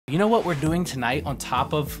You know what we're doing tonight on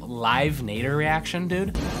top of live Nader reaction,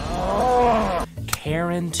 dude?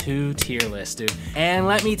 Karen 2 tier list, dude. And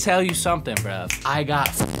let me tell you something, bro. I got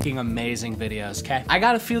fucking amazing videos, okay? I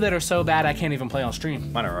got a few that are so bad I can't even play on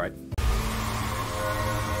stream. Mine are alright.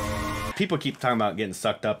 People keep talking about getting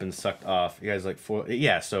sucked up and sucked off. You guys like,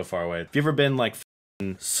 yeah, so far away. Have you ever been like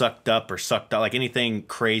sucked up or sucked out, like anything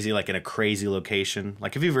crazy, like in a crazy location?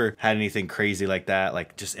 Like, have you ever had anything crazy like that,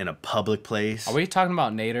 like just in a public place? Are we talking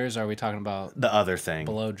about naders, or are we talking about the other thing?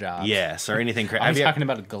 Blowjobs. Yes, or anything crazy. Are we talking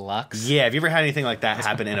about a Glux? Yeah, have you ever had anything like that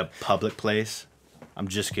happen in a public place? I'm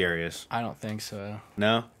just curious. I don't think so.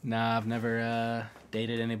 No? Nah, I've never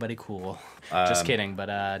dated anybody cool. Just kidding,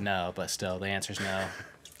 but no, but still, the answer's no.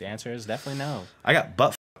 The answer is definitely no. I got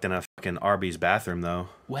butt fucked in a fucking Arby's bathroom, though.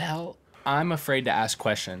 Well, I'm afraid to ask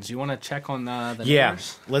questions. You want to check on the yeah,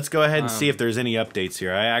 neighbors? Let's go ahead and see if there's any updates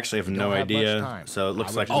here. I actually have no idea. So it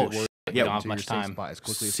looks like you don't have much time.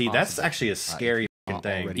 See, that's actually a scary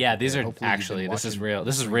thing. Yeah, these are actually, this is real.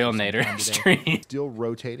 This is real Nader stream. Still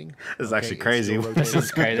rotating. This is actually crazy. This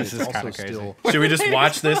is crazy. This is kind of crazy. Should we just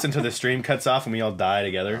watch this until the stream cuts off and we all die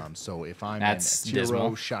together? So if I'm That's in dismal.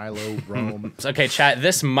 Tiro, Shiloh, Rome. Okay, chat,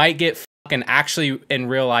 this might get fucking actually in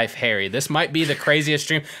real life hairy. This might be the craziest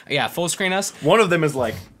stream. Yeah, full screen us. One of them is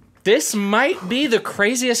like, this might be the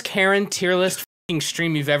craziest Karen tier list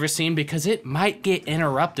stream you've ever seen, because it might get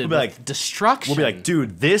interrupted with like destruction. We'll be like,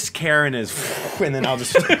 dude, this Karen is, and then I'll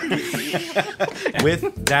just.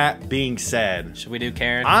 With that being said, should we do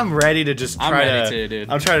Karen? I'm ready to just try dude.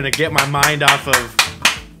 I'm trying to get my mind off of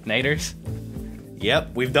Naders.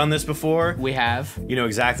 Yep, we've done this before. We have. You know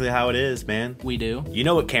exactly how it is, man. We do. You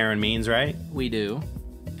know what Karen means, right? We do.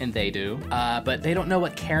 And they do. But they don't know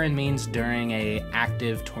what Karen means during a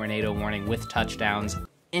active tornado warning with touchdowns.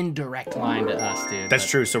 Indirect line to us, dude. That's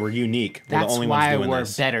true. So we're unique. We're that's the only why ones doing we're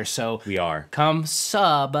this. better. So we are. Come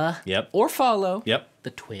sub. Yep. Or follow. Yep.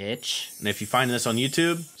 The Twitch. And if you find this on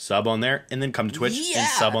YouTube, sub on there, and then come to Twitch and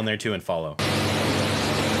sub on there too and follow.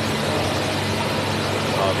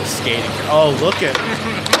 Oh, the skating. Oh, look at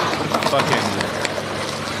fucking.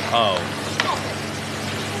 Oh.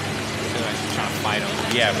 She's trying to fight him.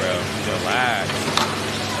 Yeah, bro. Relax,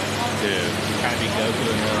 dude. She's trying to be Goku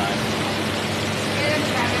in real life.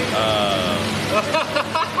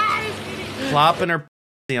 Plopping her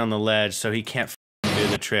on the ledge so he can't do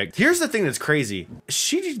the trick. Here's the thing that's crazy.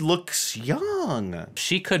 She looks young.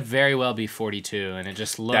 She could very well be 42, and it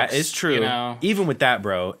just looks. That is true. You know, even with that,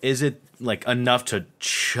 bro, is it like enough to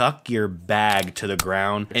chuck your bag to the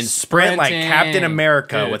ground and sprint like Captain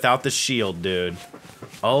America without the shield, dude?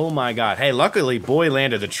 Oh my God. Hey, luckily, boy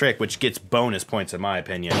landed the trick, which gets bonus points in my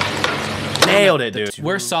opinion. Nailed it, dude.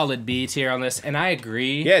 We're solid B tier on this, and I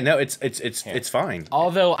agree. Yeah, no, it's fine.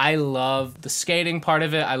 Although I love the skating part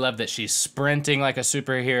of it, I love that she's sprinting like a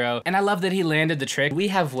superhero, and I love that he landed the trick. We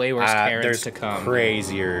have way worse Karens to come.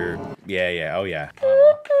 Crazier. Yeah, oh yeah.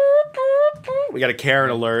 We got a Karen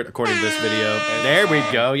alert according to this video. There we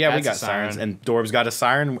go. Yeah, we got sirens. And Dorb's got a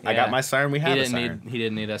siren. Yeah. I got my siren. We have a siren. He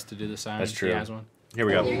didn't need us to do the siren. That's true. He has one. Here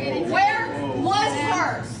we go. Where was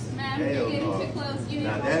hers? Ma'am, you're getting too close. You need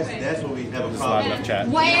to That's what we have a This is problem. live enough chat.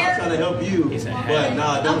 Where? I'm trying to help you. But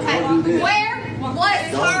nah, don't do this. Where was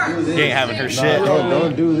hers? He ain't having her shit.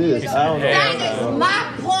 Don't do this. That is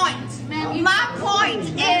my point. My point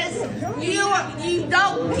is you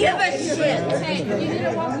don't give a shit. Hey, you need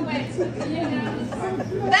to walk away.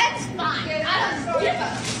 That's fine. I don't give a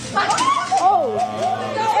fuck.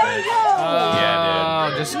 Yeah,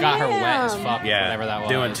 dude. Just got her wet as fuck. Yeah, whatever that was.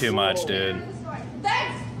 doing too much, dude.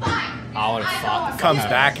 That's fine. I would have fought. Comes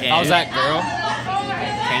back in. How's that girl?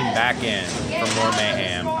 Came back in for more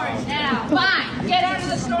mayhem. Now, fine. Get out of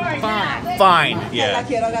the story now. Fine. Yeah.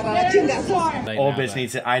 Old Old bitch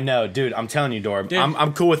needs it. I know, dude. I'm telling you, Dorb.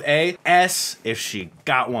 I'm cool with A. S. If she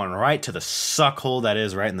got one right to the suck hole that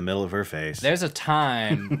is right in the middle of her face. There's a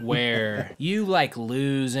time where you like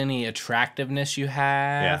lose any attractiveness you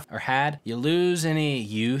have or had. You lose any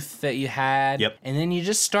youth that you had. Yep. And then you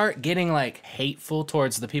just start getting like hateful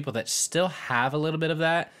towards the people that still have a little bit of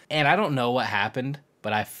that. And I don't know what happened,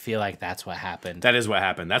 but I feel like that's what happened. That is what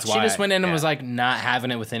happened. That's why she just went in and was like not having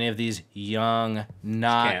it with any of these young,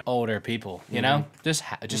 not older people. You know, just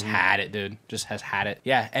had it, dude. Just has had it.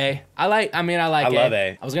 Yeah, A. I like I A. love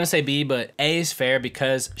A. I was gonna say B, but A is fair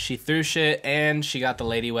because she threw shit and she got the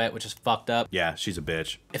lady wet, which is fucked up. Yeah, she's a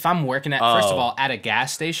bitch. If I'm working at first of all at a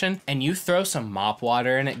gas station and you throw some mop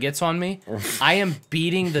water and it gets on me, I am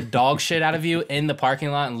beating the dog shit out of you in the parking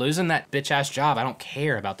lot and losing that bitch ass job. I don't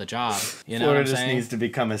care about the job. You know what I'm saying? Needs to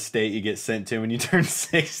become a state you get sent to when you turn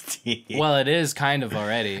 60. Well, it is kind of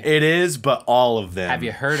already. It is, but all of them. Have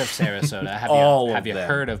you heard of Sarasota? Have you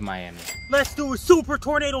heard of Miami? Let's do a super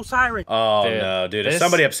tornado siren. Oh, no, dude. If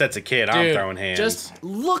somebody upsets a kid, I'm throwing hands. Just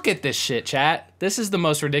look at this shit, chat. This is the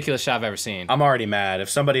most ridiculous shit I've ever seen. I'm already mad. If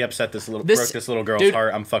somebody upset broke this little girl's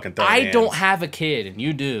heart, I'm fucking throwing hands. I don't have a kid, and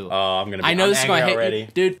you do. Oh, I'm gonna be this is gonna hit already. you.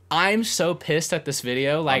 Dude, I'm so pissed at this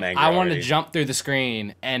video. Like, I want to jump through the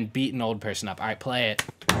screen and beat an old person up. All right, play it.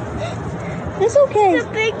 It's okay. The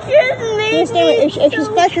big kids need If she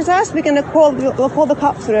splashes us, we'll call the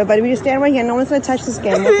cops for her. But we just stand right here. No one's gonna touch this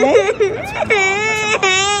game, okay?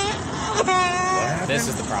 This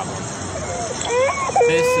is the problem.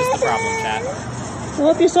 This is the problem, chat. I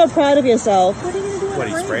hope you're so proud of yourself. What are you gonna do? What,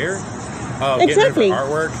 he spray her? Oh, exactly. getting her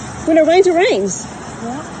for artwork? When it rains, it rains.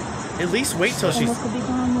 Yeah. At least wait till she's... Could be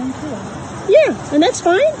gone one too. Yeah, and that's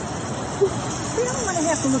fine. We don't want to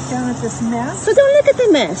have to look down at this mess. So don't look at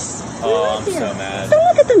the mess. Oh, I'm so mad. Don't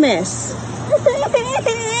look at the mess.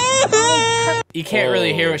 You can't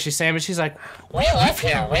really hear what she's saying, but she's like, We live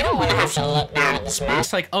here. We don't want to have to look down at this mess.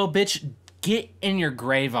 it's like, oh, bitch, get in your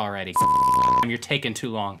grave already. You're taking too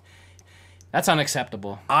long. That's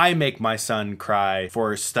unacceptable. I make my son cry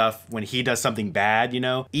for stuff when he does something bad, you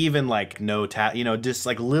know? Even like just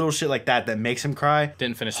like little shit like that makes him cry.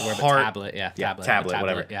 Didn't finish the word, but tablet. Yeah, tablet.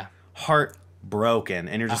 Whatever. Yeah. Heartbroken.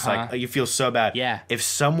 And you're just like, you feel so bad. Yeah. If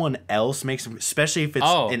someone else makes him, especially if it's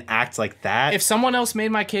an act like that. If someone else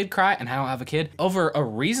made my kid cry, and I don't have a kid, over a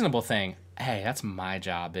reasonable thing, hey, that's my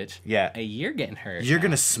job, bitch. Yeah. Hey, you're getting hurt. You're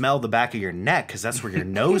going to smell the back of your neck because that's where your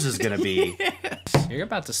nose is going to be. You're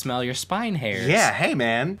about to smell your spine hairs. Yeah, hey,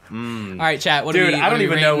 man. All right, chat. What Dude, do we, I don't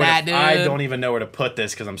even know that, dude? I don't even know where to put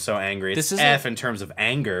this because I'm so angry. It's F in terms of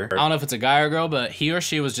anger. I don't know if it's a guy or girl, but he or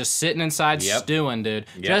she was just sitting inside stewing, dude.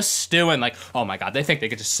 Yep. Just stewing. Like, oh my god, they think they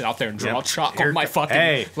could just sit out there and draw chalk on my fucking...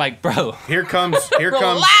 Hey. Like, bro. Here comes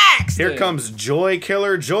Joy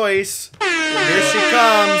Killer Joyce. Here she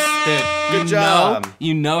comes. Dude, Good job.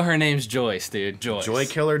 You know her name's Joyce, dude. Joyce. Joy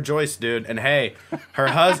Killer Joyce, dude. And hey, her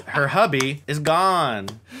hubby is gone.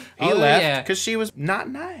 He left because she was not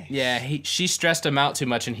nice. Yeah, she stressed him out too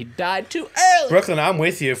much and he died too early. Brooklyn, I'm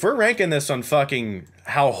with you. If we're ranking this on fucking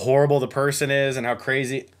how horrible the person is and how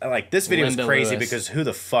crazy, like this video is crazy because who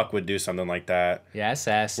the fuck would do something like that? Yeah, it's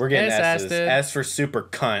S. We're getting S's. S's. S for super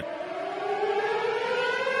cunt.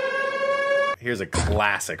 Here's a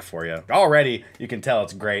classic for you. Already, you can tell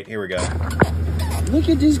it's great. Here we go. Look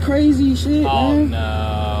at this crazy shit, oh, man.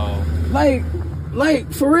 No.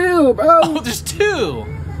 Like, for real, bro. Oh, there's two.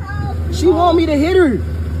 She want me to hit her.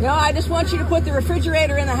 No, I just want you to put the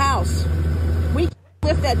refrigerator in the house. We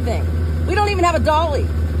lift that thing. We don't even have a dolly.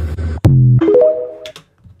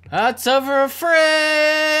 That's over a fridge.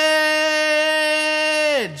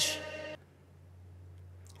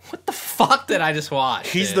 What the fuck did I just watch?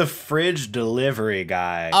 He's the fridge delivery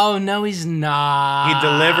guy. Oh, no, he's not. He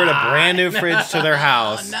delivered a brand new fridge to their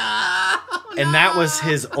house. And that was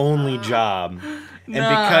his only job. And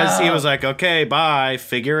because he was like, okay, bye,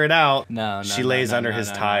 figure it out. She lays under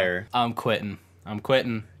his tire. I'm quitting.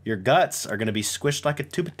 Your guts are going to be squished like a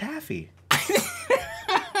tube of taffy.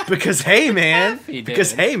 Because, hey, man.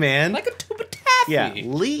 Hey, man. Like a tube of taffy. Yeah,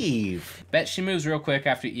 leave. Bet she moves real quick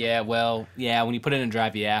after. Yeah, when you put it in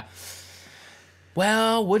drive, yeah.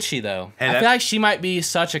 Well, would she though? I feel like she might be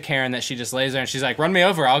such a Karen that she just lays there and she's like, "Run me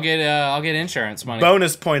over, I'll get insurance money."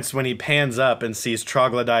 Bonus points when he pans up and sees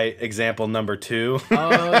troglodyte example number 2.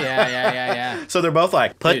 Oh yeah. So they're both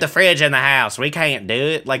like, "Put the fridge in the house. We can't do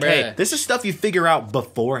it." Like, Bruh. hey, this is stuff you figure out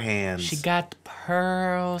beforehand. She got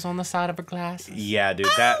pearls on the side of her glasses. Yeah, dude,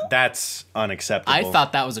 that's unacceptable. I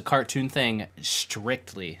thought that was a cartoon thing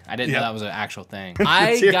strictly. I didn't know that was an actual thing.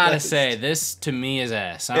 I gotta say, this to me is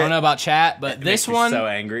S. I don't know about chat, but this one, so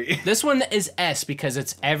angry. This one is S because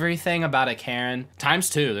it's everything about a Karen times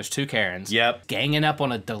 2. There's 2 Karens. Yep. Ganging up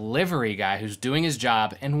on a delivery guy who's doing his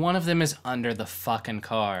job, and one of them is under the fucking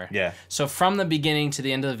car. Yeah. So from the beginning to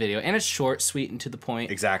the end of the video, and it's short, sweet, and to the point.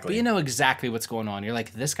 Exactly. But you know exactly what's going on. You're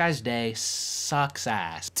like, this guy's day sucks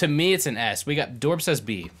ass. To me, it's an S. We got Dorb says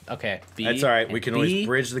B. Okay, B. That's all right. We can always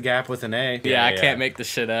bridge the gap with an A. Yeah, I can't make this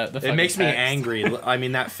shit up. It makes me angry. I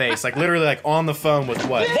mean, that face, like literally, like on the phone with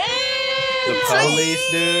what? The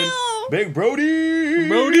police, dude. Big Brody.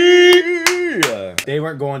 They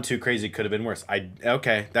weren't going too crazy. Could have been worse.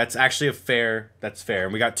 Okay, that's actually that's fair.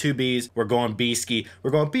 And we got 2 B's. We're going B-ski.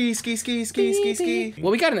 We're going B-ski, ski, ski, ski, ski.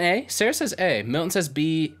 Well, we got an A. Sarah says A. Milton says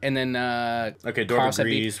B. And then, okay, Dorb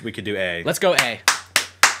agrees. We could do A. Let's go A.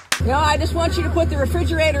 No, I just want you to put the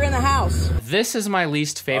refrigerator in the house. This is my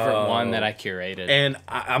least favorite one that I curated. And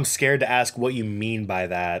I'm scared to ask what you mean by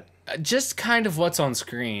that. Just kind of what's on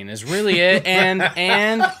screen is really it, and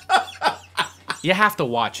you have to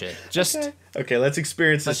watch it. Just okay. Let's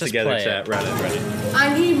experience this together, chat. Run it.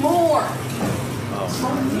 I need more. Oh.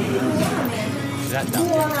 Is that 50,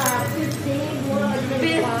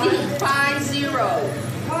 50.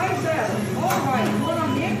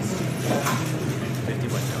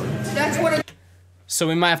 That's what it. So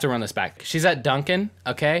we might have to run this back. She's at Dunkin',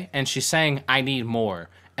 okay, and she's saying, "I need more."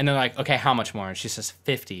 And they're like, "Okay, how much more?" And she says,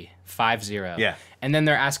 50. Yeah. And then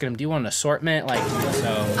they're asking him, "Do you want an assortment?" Like,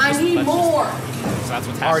 so. I need more. So that's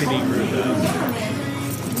what's already happening. being rude though.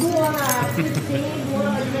 50, 50.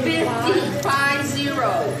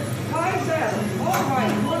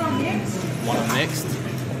 Want them mixed?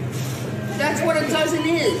 That's what a dozen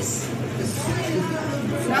is.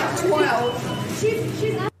 Not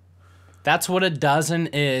 12. That's what a dozen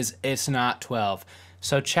is. It's not 12.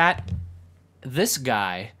 So chat, this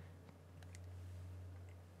guy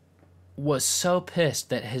was so pissed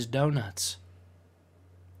that his donuts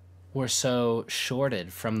were so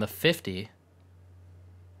shorted from the 50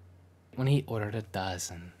 when he ordered a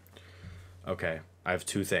dozen. Okay, I have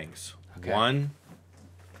two things. Okay. One,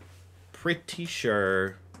 pretty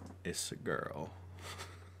sure it's a girl.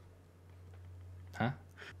 Huh?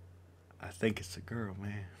 I think it's a girl,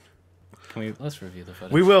 man. Let's review the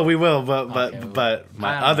footage. We will, but Okay, but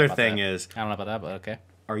my other thing is, I don't know about that, but okay.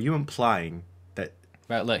 Are you implying that?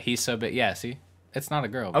 Right, look, he's so big. Yeah, see, it's not a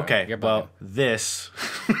girl. Bro. Okay, You're well, bugging. this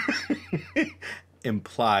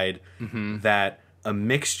implied that a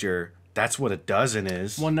mixture. That's what a dozen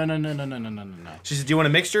is. Well, no. She said, "Do you want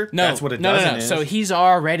a mixture?" No, that's what a dozen is. So he's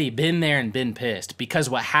already been there and been pissed because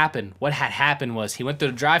what had happened was he went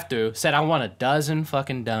through the drive-thru, said, "I want a dozen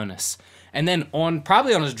fucking donuts." And then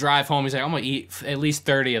probably on his drive home, he's like, "I'm gonna eat at least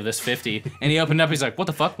 30 of this 50." And he opened up, he's like, "What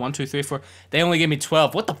the fuck? 1, 2, 3, 4. They only gave me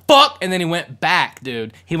 12. What the fuck?" And then he went back,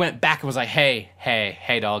 dude. He went back and was like, "Hey,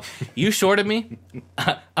 dog, you shorted me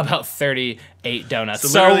about 38 donuts.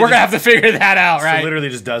 So we're gonna have to figure that out, right?" So literally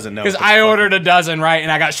just doesn't know. Because I ordered a dozen, right, and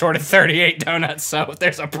I got shorted 38 donuts. So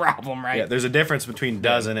there's a problem, right? Yeah, there's a difference between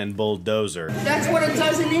dozen and bulldozer. That's what a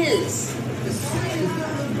dozen is.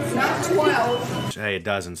 Not 12. Hey, a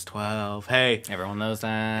dozen's 12. Hey, everyone knows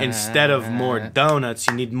that. Instead of more donuts,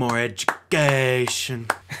 you need more education.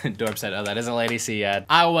 Dorp said, "Oh, that is a lady." See,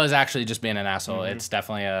 I was actually just being an asshole. It's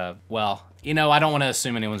definitely a, well, you know, I don't want to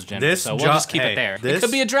assume anyone's gender, so we'll just keep it there. It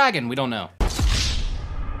could be a dragon. We don't know.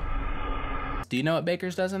 Do you know what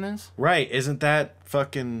baker's dozen is? Right, isn't that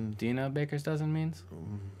fucking... Do you know what baker's dozen means?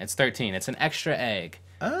 It's 13. It's an extra egg.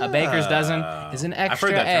 A baker's dozen is an extra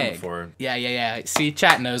I've heard that egg. term before. Yeah. See,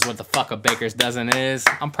 chat knows what the fuck a baker's dozen is.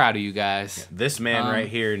 I'm proud of you guys. Yeah, this man right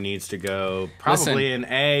here needs to go probably an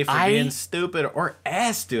A for being stupid, or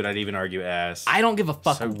S, dude. I'd even argue S. I don't give a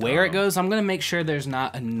fuck where it goes. I'm gonna make sure there's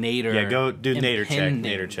not a nader. Yeah, go do nader check.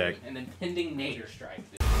 Nader check. An impending nader strike.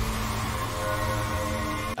 Dude.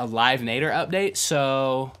 A live nader update.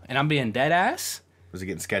 So, and I'm being dead ass. Was it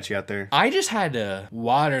getting sketchy out there? I just had to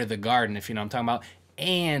water the garden, if you know what I'm talking about.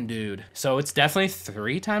 And dude, so it's definitely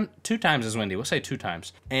 2 times as windy. We'll say 2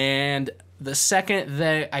 times. And the second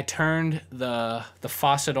that I turned the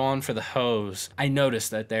faucet on for the hose, I noticed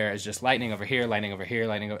that there is just lightning over here, lightning over here,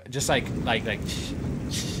 lightning over, just like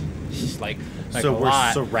so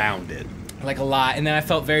we're surrounded. Like a lot. And then I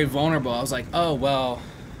felt very vulnerable. I was like, oh well,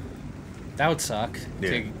 that would suck.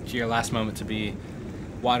 Yeah. To your last moment to be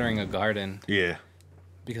watering a garden. Yeah.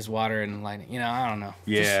 Because water and lightning, you know, I don't know.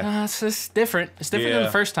 Yeah. It's just different. It's different than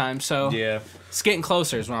the first time, so yeah, it's getting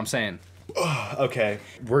closer is what I'm saying. Okay.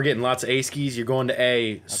 We're getting lots of A skis. You're going to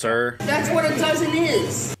A, sir. That's what a dozen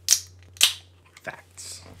is.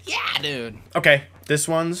 Facts. Yeah, dude. Okay. This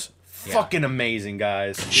one's fucking amazing,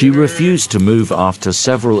 guys. She refused to move after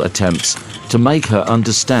several attempts to make her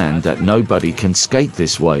understand that nobody can skate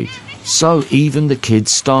this way. So even the kids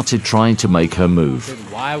started trying to make her move. Dude,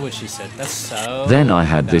 why would she say that's so? Then I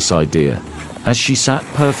had this idea, as she sat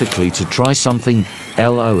perfectly to try something.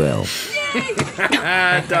 LOL. Dumb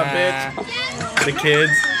bitch. The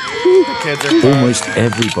kids are fun. Almost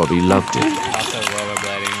everybody loved it. Also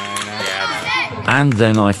rollerblading right now. And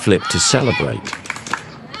then I flipped to celebrate.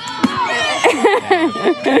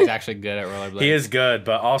 He's actually good at rollerblades. He is good,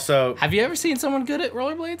 but also... Have you ever seen someone good at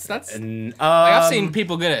rollerblades? That's... like I've seen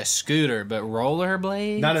people good at scooter, but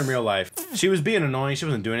rollerblades? Not in real life. She was being annoying. She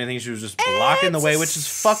wasn't doing anything. She was just blocking the way, which is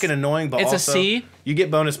fucking annoying, but it's also... a C. You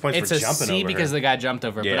get bonus points It's for a jumping C over because her. the guy jumped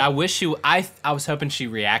over. Yeah. But I wish you. I was hoping she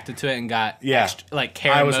reacted to it and got extra, like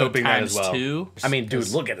Karen I was mode hoping that as times well. 2. I mean, dude,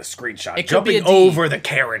 look at the screenshot. It could be Jumping a D. over the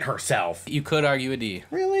Karen herself. You could argue a D.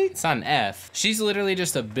 Really? It's not an F. She's literally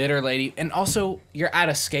just a bitter lady. And also, you're at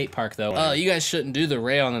a skate park though. Oh, you guys shouldn't do the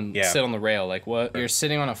rail and sit on the rail. Like what? You're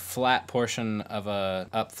sitting on a flat portion of a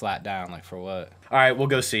up, flat, down. Like for what? All right, we'll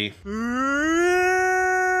go see.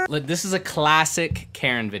 Look, this is a classic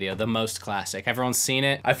Karen video, the most classic. Everyone's seen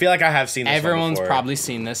it. I feel like I have seen this Everyone's one before. probably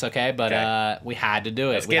seen this, okay? But we had to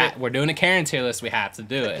do it. We're doing a Karen tier list. We have to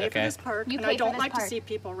do it, okay? And I don't like to see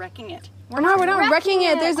people wrecking it. We're not wrecking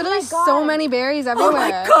it. There's literally so many berries everywhere. Oh my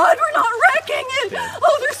God, we're not wrecking it.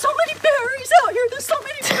 Oh, there's so many berries out here. There's so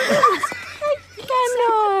many berries. I'm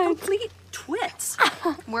not. Complete twits.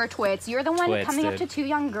 We're twits. You're the one Twits, coming up dude. to 2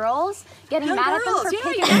 young girls, getting Young mad girls, at them for yeah,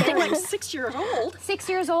 picking you're acting berries. like 6 years old. 6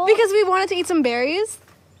 years old? Because we wanted to eat some berries.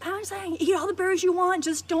 I'm saying, eat all the berries you want,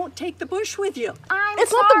 just don't take the bush with you.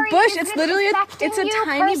 It's not the bush. It's literally it's a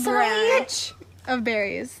tiny branch of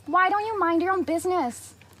berries. Why don't you mind your own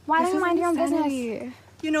business? Why don't you mind your own business?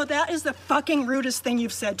 You know, that is the fucking rudest thing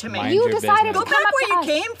you've said to me. Mind you your decided Go to come back up where to you us.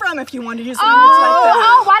 came from if you want to use language like that.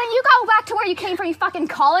 Oh, why don't you go back to where you came from, you fucking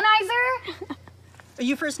colonizer? Are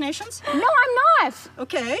you First Nations? No, I'm not.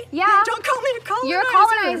 Okay. Yeah. Don't call me a colonizer. You're a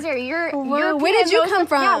colonizer. You're Where did you come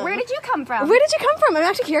from? Yeah, where did you come from? Where did you come from? I'm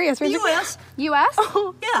actually curious. The U.S. U.S.?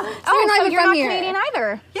 Oh, Yeah. So you're not so even you're from not here. Canadian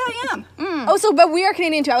either. Yeah, I am. Oh, so but we are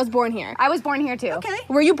Canadian too. I was born here. I was born here too. Okay.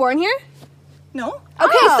 Were you born here? No. Okay,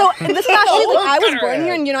 Oh. so this is actually like I was born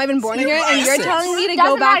here and you're not even born here, and you're telling me to go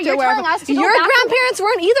Doesn't back matter, to you're wherever. telling us to go Your back to- grandparents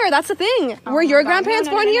weren't either. That's the thing. Were your grandparents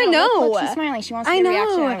born here? Look, No. she's smiling. She wants I to get a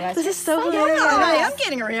reaction out of know. us. This is so Yeah, hilarious. I am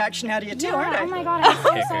getting a reaction out of you too, aren't I? Oh my God, I'm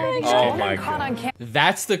so sorry. Oh my God.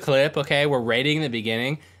 That's the clip, okay? We're rating the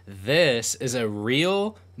beginning. This is a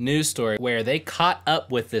real news story where they caught up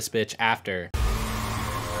with this bitch after.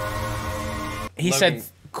 He said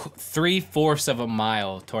 3/4 of a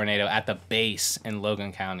mile tornado at the base in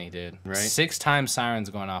Logan County, dude. Right. 6 times sirens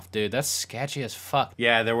going off, dude. That's sketchy as fuck.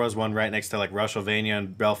 Yeah, there was one right next to like Russellvania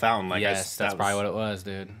and Bell Fountain. Like Yes, that's probably what it was,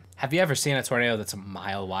 dude. Have you ever seen a tornado that's a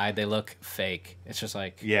mile wide? They look fake. It's just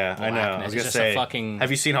like Yeah, I know. I blackness. was It's gonna just say. a fucking Have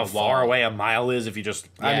you seen how wall. far away a mile is? If you just,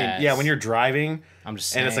 I mean, yeah, when you're driving, I'm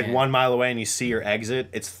just and it's like saying. 1 mile away, and you see your exit,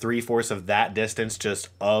 it's 3/4 of that distance just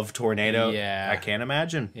of tornado. Yeah. I can't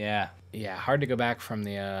imagine. Yeah, hard to go back from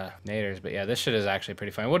the naders, but yeah, this shit is actually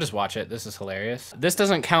pretty funny. We'll just watch it. This is hilarious. This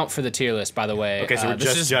doesn't count for the tier list, by the way. Okay, so we're this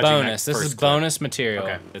just is judging that bonus. This is first clip. bonus material.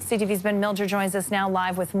 Okay. CTV's Ben Mildred joins us now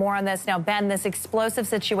live with more on this. Now, Ben, this explosive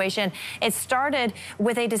situation, it started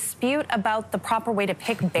with a dispute about the proper way to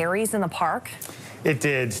pick berries in the park. It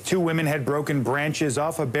did. 2 women had broken branches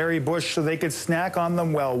off a berry bush so they could snack on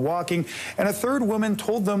them while walking, and a third woman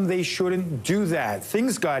told them they shouldn't do that.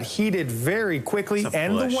 Things got heated very quickly,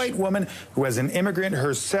 and the white woman, who was an immigrant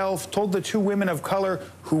herself, told the 2 women of color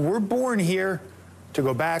who were born here to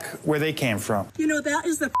go back where they came from. You know, that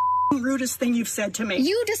is the rudest thing you've said to me.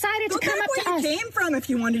 You decided to come up to where us. you came from if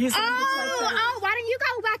you wanted to use language like that. Why don't you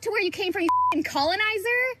go back to where you came from, you colonizer?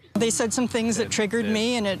 They said some things that triggered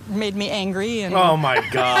me, and it made me angry. And Oh my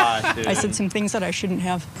God, dude. I said some things that I shouldn't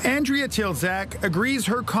have. Andrea Tilzak agrees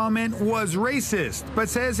her comment was racist, but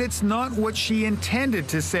says it's not what she intended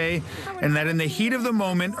to say, and that in the heat of the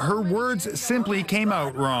moment, her words simply came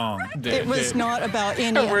out wrong. It was not about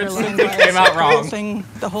any Her words underlying simply bias. came out wrong.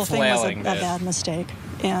 The whole thing was a Flailing, dude. bad mistake,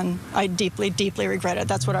 and I deeply, deeply regret it.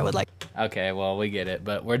 That's what I would like. Okay, well, we get it,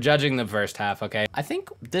 but we're judging the first half, okay? I think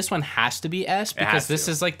this one has to be S because has this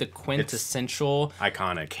to. is like the quintessential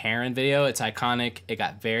iconic Karen video. It's iconic. It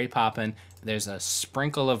got very poppin'. There's a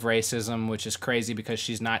sprinkle of racism, which is crazy because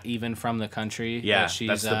she's not even from the country. Yeah, that she's,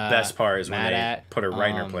 that's the best part is when mad they at. put her right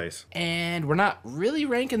in her place. And we're not really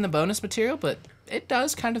ranking the bonus material, but it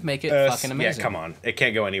does kind of make it fucking amazing. Yeah, come on. It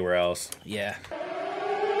can't go anywhere else. Yeah.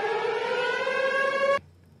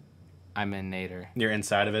 I'm in Nader. You're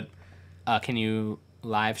inside of it? Can you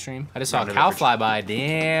live stream? I just saw a Not cow really. fly by.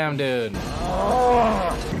 Damn, dude.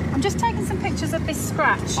 I'm just taking some pictures of this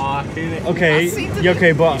scratch. Okay, yeah,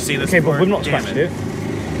 okay, but You see this okay, but before? we've not Damn scratched it.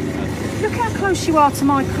 it. Look how close you are to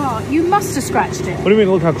my car. You must have scratched it. What do you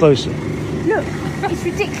mean? Look how close. Look, it's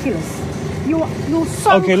ridiculous. You're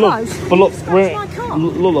so Okay, look, close. but look, You've we're scratched my car.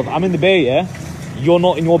 look. I'm in the bay, yeah. You're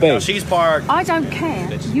not in your bay. No, she's parked. I don't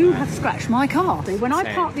care. You have scratched my car. When I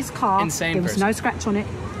Insane. parked this car, Insane there was person. no scratch on it.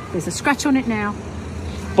 There's a scratch on it now.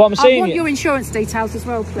 But I'm I saying, want your insurance details as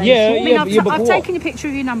well, please. Yeah, I mean, yeah, I've, yeah, but I've what? taken a picture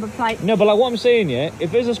of your number plate. no, but like what I'm saying, yeah.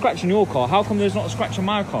 If there's a scratch on your car, how come there's not a scratch on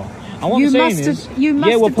my car? And what You I'm saying must is, have- you must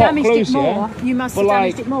yeah, we're have parked damaged it close, more. yeah. You must but have like,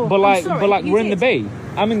 damaged it more. But I'm like, sorry, but like, you we're in the did. bay.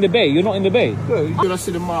 I'm in the bay. You're not in the bay. Look, you're gonna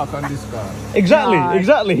see the mark on this car. Exactly, No.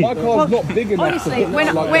 exactly. My car's not big enough. Honestly, to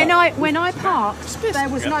when I parked, there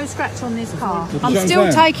was no scratch on this car. I'm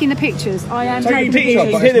still taking the pictures. I am taking the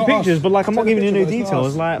pictures. Take the pictures, but like I'm not giving you no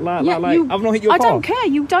details. Like I've not hit your car. I don't care.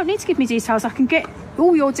 You don't need to give me details. I can get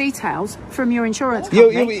all your details from your insurance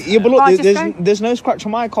But company. look, there's no scratch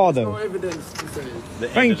on my car though. No evidence to say.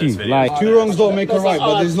 Thank you. Like 2 wrongs don't make a right,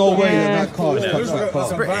 but there's no way that car is touched that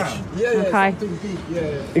car. Okay.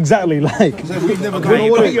 exactly like. We've never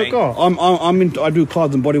hit your car. I do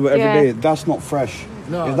cars and bodywork Yeah. every day. That's not fresh.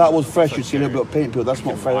 If that was fresh, you'd see a little bit of paint peel. That's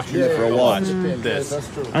not fresh. That's been there for a while. That's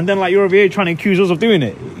true. And then like you're over here trying to accuse us of doing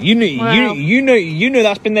it. You know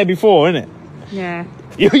that's been there before, innit? Yeah.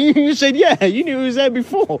 You said yeah. You knew it was there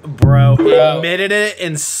before. Bro, he admitted it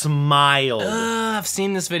and smiled. I've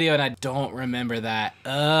seen this video and I don't remember that.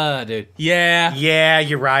 Dude. Yeah. Yeah,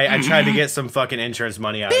 you're right. I tried to get some fucking insurance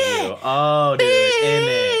money out of you. Oh, dude. In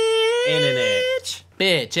it.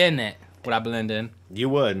 Bitch, in it. Would I blend in? You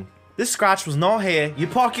would. This scratch was not here. You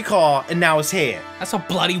park your car and now it's here. That's a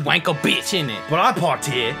bloody wanko bitch, in it. But I parked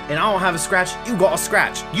here and I don't have a scratch. You got a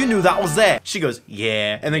scratch. You knew that was there. She goes,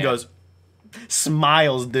 yeah. And then goes,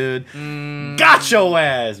 smiles, dude. Got your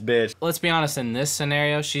ass, bitch. Let's be honest, in this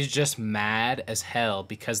scenario, she's just mad as hell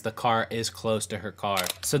because the car is close to her car.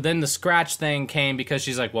 So then the scratch thing came because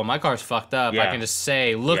she's like, well, my car's fucked up. I can just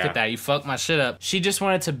say, look at that, you fucked my shit up. She just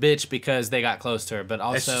wanted to bitch because they got close to her, but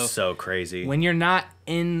also, It's just so crazy. when you're not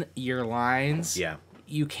in your lines,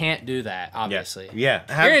 you can't do that, obviously. Yeah.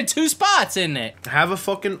 You're in 2 spots, isn't it? Have a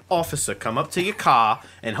fucking officer come up to your car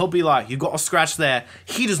and he'll be like, you got a scratch there.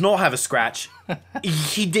 He does not have a scratch.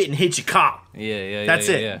 He didn't hit your car. That's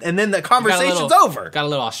it. Yeah. And then the conversation's over. Got a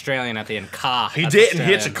little Australian at the end. Car. He didn't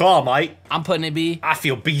hit your car, mate. I'm putting it B. I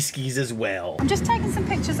feel B-skis as well. I'm just taking some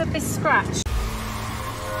pictures of this scratch.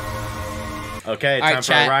 Okay, time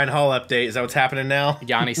for a Ryan Hall update. Is that what's happening now?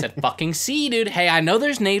 Yanni said, fucking C, dude. Hey, I know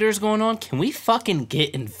there's naders going on. Can we fucking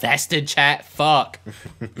get invested, chat? Fuck.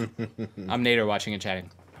 I'm nader watching and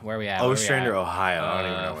chatting. Where are we at? Ostrander, Ohio. I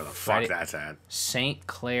don't even know where the fuck that's at. St.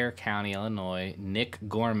 Clair County, Illinois. Nick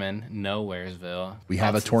Gorman, Nowheresville. We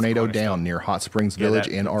have a tornado down near Hot Springs Village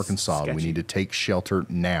in Arkansas. sketchy. We need to take shelter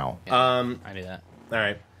now. I knew that. All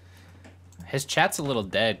right. His chat's a little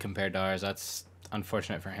dead compared to ours. That's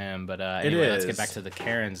unfortunate for him. But anyway, let's get back to the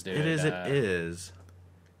Karens, dude. It is.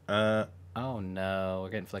 Oh no, we're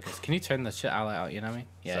getting flickers. Can you turn the shit out? You know what I mean?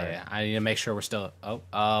 Yeah. I need to make sure we're still.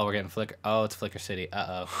 Oh, we're getting flicker. Oh, it's Flicker City.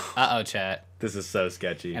 Chat. This is so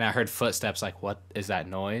sketchy. And I heard footsteps. Like, what is that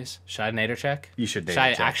noise? Should I nader check? You should nader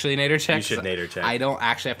check. check. I actually nader check? You should nader check. I don't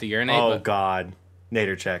actually have to urinate. Oh but... God,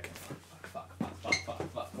 nader check. Fuck.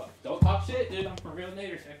 Don't talk shit, dude. I'm for real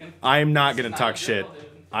nader checking. I'm not gonna talk shit.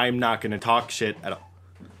 I'm not gonna talk shit at all.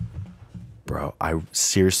 Bro, I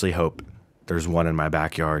seriously hope there's one in my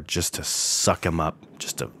backyard just to suck him up,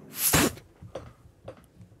 just to.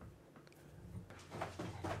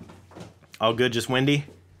 All good, just windy?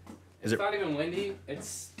 It's not even windy.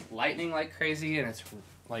 It's lightning like crazy, and it's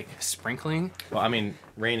like sprinkling. Well, I mean,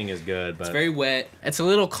 raining is good, but it's very wet. It's a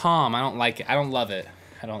little calm. I don't like it. I don't love it.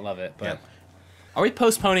 But are we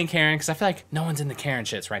postponing Karen? Because I feel like no one's in the Karen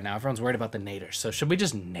shits right now. Everyone's worried about the naders. So should we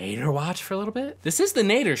just nader watch for a little bit? This is the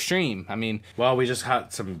nader stream. I mean, well, we just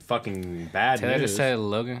had some fucking bad Taylor news. just said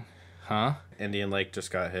Logan, huh? Indian Lake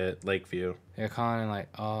just got hit. Lakeview. They're calling like,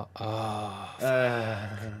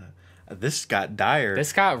 this got dire.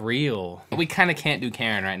 This got real. We kind of can't do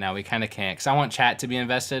Karen right now. We kind of can't, because I want chat to be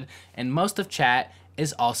invested, and most of chat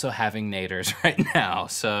is also having naders right now.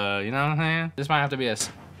 So you know what I'm saying? This might have to be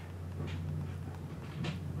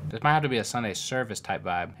a Sunday service type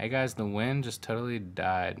vibe. Hey guys, the wind just totally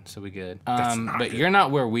died, so we good. But good. You're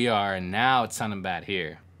not where we are, and now it's sounding bad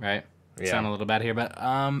here, right? It's sounding a little bad here, but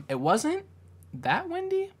it wasn't that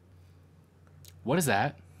windy. What is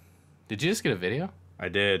that? Did you just get a video? I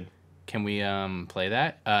did. Can we play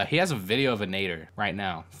that? He has a video of a nader right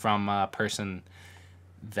now from a person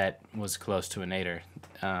that was close to a nader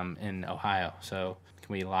in Ohio. So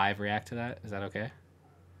can we live react to that? Is that okay?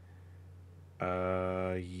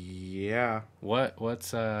 Yeah.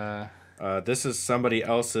 What's this is somebody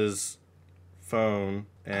else's phone,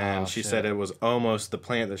 and she said it was almost the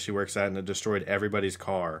plant that she works at, and it destroyed everybody's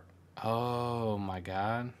car. Oh my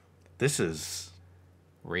God. This is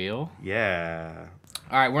real? Yeah.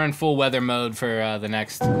 All right, we're in full weather mode for the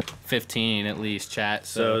next 15 at least, chat.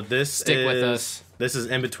 So this stick with us. This is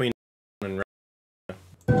in between and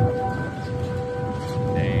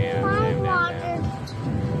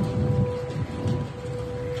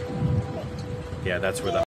yeah, that's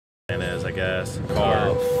where the is, I guess. Car.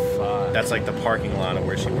 Oh, fuck. That's like the parking lot of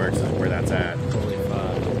where she works is where that's at. Holy fuck.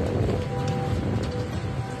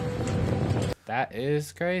 That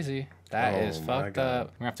is crazy. That is fucked up.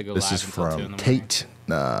 We're gonna have to go This live is until 2 in the from morning. Kate,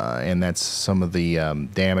 and that's some of the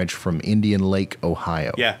damage from Indian Lake,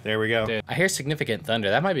 Ohio. Yeah, there we go. Dude, I hear significant thunder.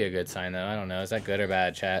 That might be a good sign, though. I don't know. Is that good or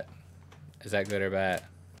bad, chat? Is that good or bad?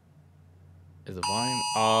 Is the volume?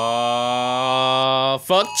 Oh,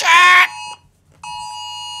 fuck chat!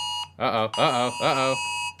 Uh-oh, uh-oh, uh-oh.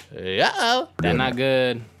 Uh-oh. That not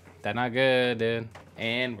good. That not good, dude.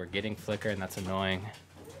 And we're getting flicker, and that's annoying.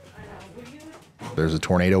 There's a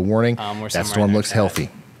tornado warning. That storm looks healthy.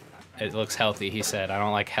 It looks healthy, he said. I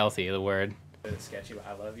don't like healthy, the word. It's sketchy, but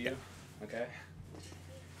I love you. Okay?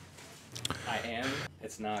 I am.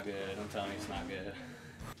 It's not good. I'm telling you, it's not good.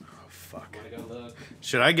 Oh, fuck. Wanna go look?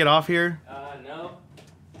 Should I get off here? No.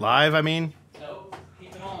 Live, I mean? Nope.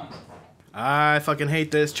 Keep it on. I fucking hate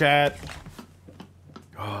this, chat.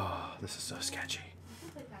 Oh, this is so sketchy.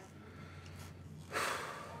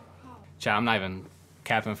 Chat, I'm not even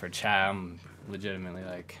capping for chat. I'm legitimately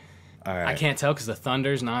like... All right. I can't tell because the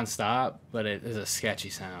thunder's nonstop, but it is a sketchy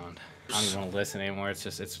sound. I don't even want to listen anymore. It's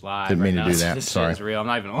just, it's live. Didn't mean right to now. do that. This Sorry. shit is real. I'm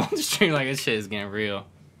not even on the stream. Like, this shit is getting real.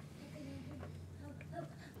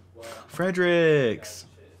 Fredericks.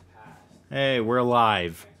 Hey, we're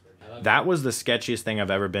live. That was the sketchiest thing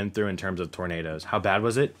I've ever been through in terms of tornadoes. How bad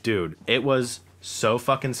was it? Dude, it was so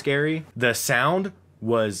fucking scary. The sound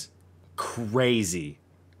was crazy.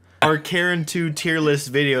 Our Karen 2 tier list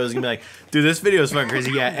video is gonna be like, dude, this video is fucking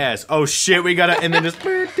crazy. Yeah, S. Oh shit, we gotta, and then just,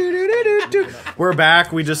 we're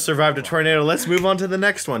back. We just survived a tornado. Let's move on to the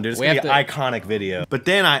next one, dude. It's gonna be an iconic video. But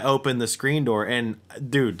then I opened the screen door, and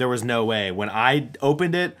dude, there was no way. When I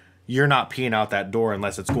opened it, you're not peeing out that door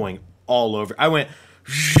unless it's going all over. I went,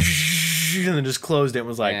 and then just closed it and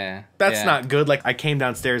was like, that's not good. Like, I came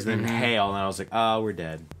downstairs and then hail, and I was like, oh, we're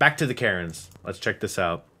dead. Back to the Karens. Let's check this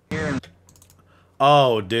out.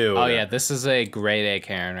 Oh, dude. Oh, yeah, this is a grade A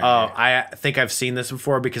Karen right Oh, here. I think I've seen this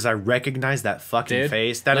before because I recognize that fucking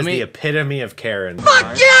face. That is the epitome of Karen.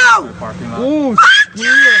 Fuck you! Ooh, fuck you!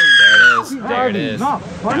 There it is. There it is. No,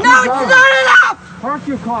 it's not enough! Park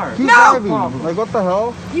your car. No! Like, what the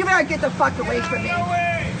hell? You better get the fuck away from me.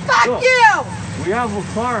 Fuck you! We have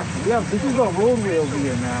a car. This is a roadway over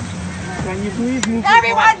here, ma'am. Can you please move?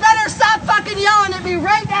 Everyone better stop fucking yelling at me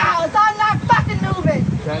right now. It's I'm not fucking moving.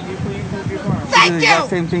 Can you please move your car? Thank you!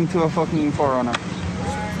 Same thing to a fucking Forerunner.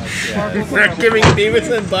 They're giving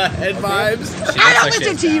Beavis and Butthead vibes. I don't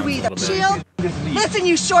listen to you either, Shield. Listen,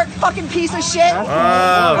 you short fucking piece of shit.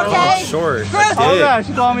 Oh, okay? short. Oh, yeah,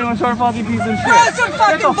 she called me one short fucking piece of shit. Grow some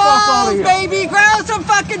fucking balls, baby. Grow some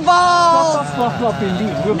fucking balls. Shut the fuck up,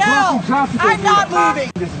 indeed. No, I'm not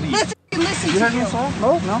moving. Listen You to heard me, you. sir?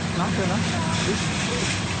 No, not good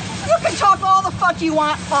enough. You can talk all the fuck you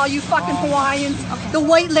want, all you fucking Hawaiians. The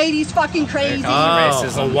white lady's fucking crazy. Oh,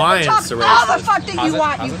 Hawaiians. Talk all the fuck that you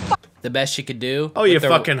want, you fuck. The best she could do. Oh, you with the-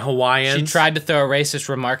 fucking Hawaiians. She tried to throw a racist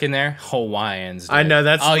remark in there. Hawaiians. Dude. I know,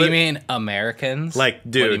 that's Oh, lit- you mean Americans? Like,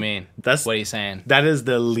 dude. What do you mean? That's what are you saying? That is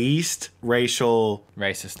the least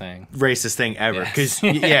racist thing ever. Because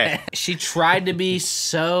yeah, she tried to be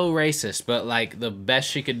so racist, but like the best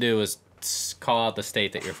she could do was call out the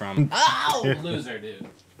state that you're from. Oh, loser, dude.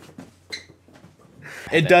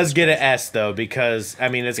 it does get an S though because I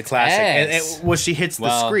mean it's classic. S. And she hits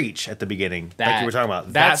the screech at the beginning, like you were talking about.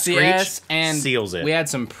 That That's screech the S, and seals it. We had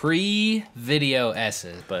some pre-video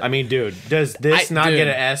S's, but I mean, dude, does this not get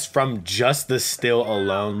an S from just the still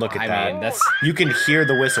alone? Look at that. I mean, that's you can hear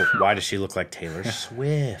the whistle. Why does she look like Taylor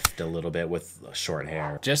Swift a little bit with short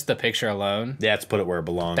hair? Just the picture alone. Yeah, let's put it where it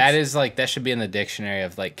belongs. That is like that should be in the dictionary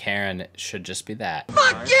of like Karen. It should just be that.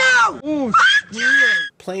 Fuck you! Fuck you!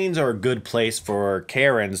 Planes are a good place for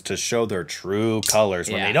Karens to show their true colors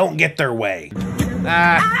when they don't get their way.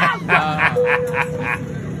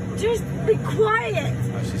 Just be quiet.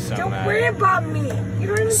 Oh, she's so Don't mad. worry about me. You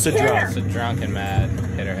don't even care. So drunk and mad.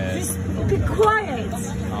 Hit her head. Just be quiet.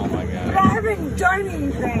 Oh my god. But I haven't done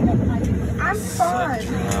anything. I'm fine.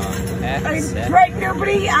 That's I break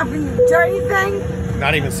nobody. I haven't done anything.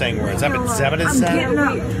 Not even saying words. I'm getting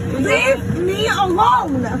up. Leave me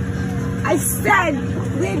alone. I said,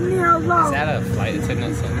 leave me alone. Is that a flight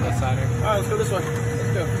attendant sitting beside her? Alright, let's go this way.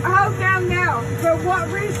 Let's go. How down now? For what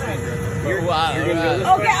reason? You're gonna go this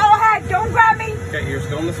Okay, way. oh heck, don't grab me. Okay, you're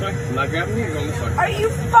just going this way. I'm not grabbing you, you're going this way. Are you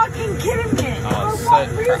fucking kidding me? Oh, For what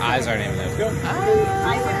so reason? her eyes aren't even there.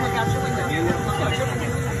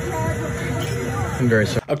 I'm very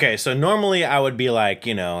sorry. Okay, so normally I would be like,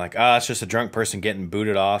 you know, like, it's just a drunk person getting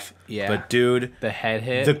booted off. Yeah. But dude, the head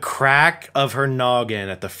hit. the crack of her noggin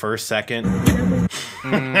at the first second.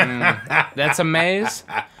 That's a maze.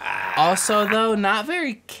 Also, though, not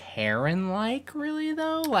very Karen-like, really,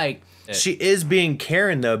 though. Like, she is being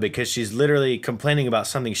Karen, though, because she's literally complaining about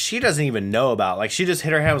something she doesn't even know about. Like, she just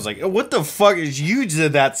hit her head and was like, what the fuck is you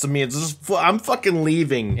did that to me? It's just, I'm fucking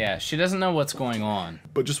leaving. Yeah, she doesn't know what's going on.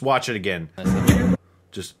 But just watch it again.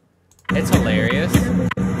 Just. It's hilarious. Yeah.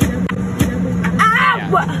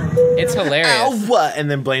 It's hilarious. Ow, what?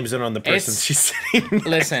 And then blames it on the person she's sitting next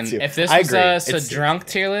Listen, to. if this was a drunk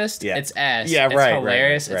tier list, it's S. Yeah, it's right,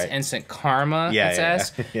 hilarious. right. It's instant karma. Yeah, it's yeah,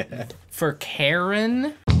 S. yeah. For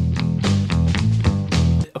Karen.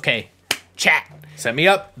 Okay, chat. Set me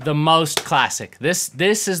up. The most classic.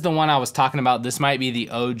 This is the one I was talking about. This might be the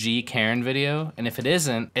OG Karen video, and if it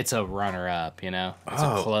isn't, it's a runner-up. You know, it's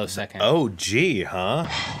a close second. OG, huh?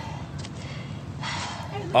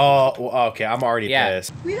 Oh, well, okay. I'm already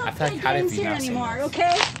pissed. We don't play like, games here anymore,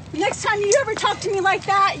 okay? Next time you ever talk to me like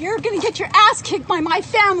that, you're gonna get your ass kicked by my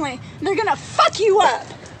family. And they're gonna fuck you up.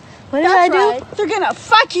 What did I do? Right. They're gonna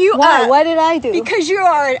fuck you Why? up. What did I do? Because you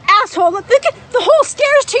are an asshole. Look at the whole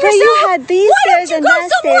stairs to But yourself. you had these Why stairs don't and you go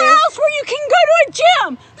that somewhere stairs? else where you can go to a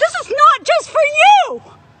gym? This is not just for you.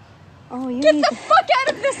 Oh, you Get need the fuck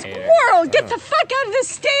out of this world. Get the fuck out of this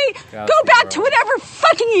state. Yeah, go back to whatever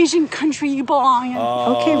fucking Asian country you belong in.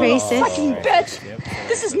 Okay, racist. Fucking bitch.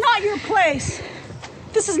 This is not your place.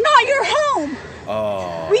 This is not your home.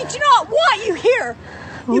 We do not want you here.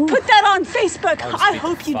 You put that on Facebook. I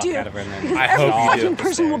hope you do. Because every fucking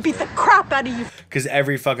person will beat the crap out of you. Because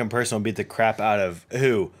every fucking person will beat the crap out of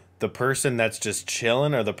who? The person that's just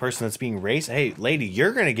chilling or the person that's being racist? Hey, lady,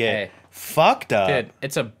 you're going to get fucked up. Dude,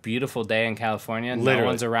 it's a beautiful day in California. Literally. No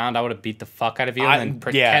one's around. I would have beat the fuck out of you and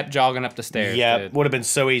then kept jogging up the stairs. Yeah, would have been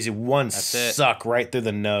so easy. One suck right through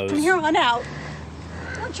the nose. From here on out,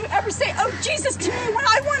 don't you ever say, oh, Jesus, to me when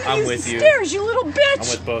I want to use the you. stairs, you little bitch. I'm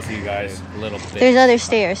with both of you guys. Little bitch. There's other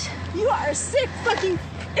stairs. You are a sick, fucking,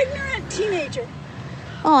 ignorant teenager.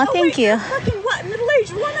 Oh, thank you. You're fucking what,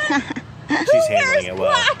 middle-aged woman? She's handling it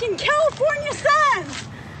well. Black in California sun?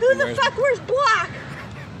 Who the fuck wears black?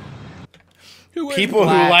 People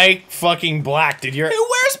who like fucking black. Did you? Who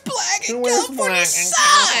wears black in California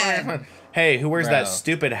sun? Hey, who wears that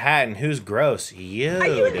stupid hat and who's gross? You. Are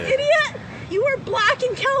you an idiot? You wear black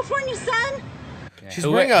in California sun? She's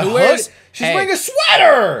wearing a hood. She's wearing a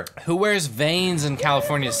sweater. Who wears veins in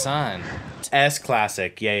California sun? S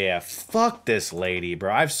classic. Yeah. Fuck this lady,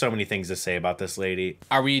 bro. I have so many things to say about this lady.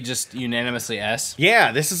 Are we just unanimously S?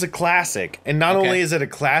 Yeah, this is a classic. And not only is it a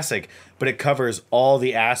classic, but it covers all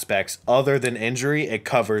the aspects other than injury. It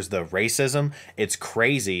covers the racism. It's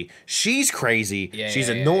crazy. She's crazy. She's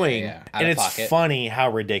annoying. And it's funny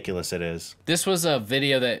how ridiculous it is. This was a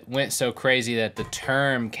video that went so crazy that the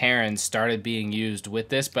term Karen started being used with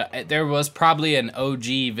this, but there was probably an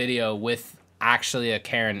OG video with actually a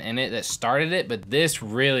Karen in it that started it, but this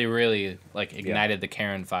really like ignited the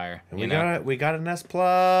Karen fire. And we got an S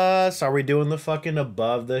plus. Are we doing the fucking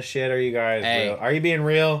above the shit? Are you guys real? Are you being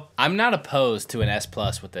real? I'm not opposed to an S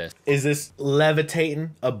plus with this. Is this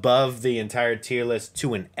levitating above the entire tier list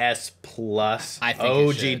to an S plus? I think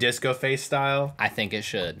OG Discoface style. I think it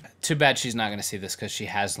should. Too bad she's not gonna see this because she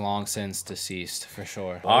has long since deceased for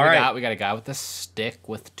sure. All right, we got a guy with a stick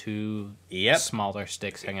with two smaller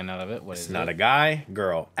sticks hanging out of it. What is it? Not a guy,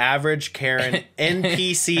 girl. Average Karen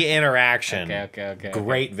NPC interaction. Okay.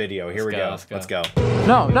 Great video. Here we go. Let's go.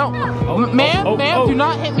 No. Ma'am, do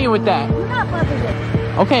not hit me with that.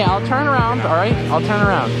 Okay, I'll turn around, all right? I'll turn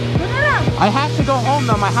around. I have to go home,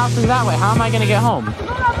 though. My house is that way. How am I going to get home?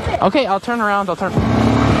 Okay, I'll turn around.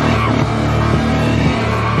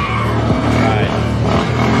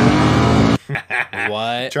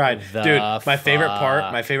 What? Tried. Dude, my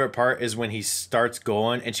favorite part is when he starts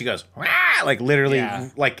going and she goes, "Wah!" Like literally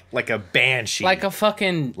like a banshee. Like a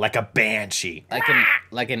fucking banshee.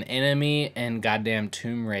 Like an enemy in goddamn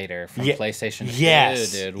Tomb Raider from PlayStation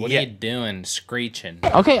 2, dude. What are you doing? Screeching.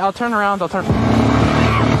 Okay, I'll turn around.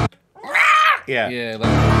 Yeah, like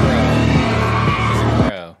a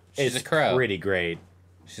crow. She's a crow. It's pretty great.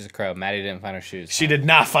 She's a crow. Maddie didn't find her shoes. She did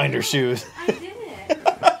not find her shoes. I didn't.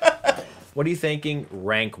 What are you thinking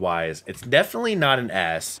rank-wise? It's definitely not an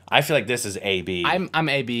S. I feel like this is AB. I'm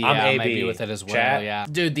AB. Yeah, I'm AB with it as well. Chat? Yeah,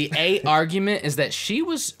 dude. The A argument is that she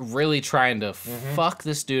was really trying to fuck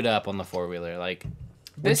this dude up on the four-wheeler. Like,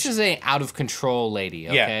 this is a out of control lady.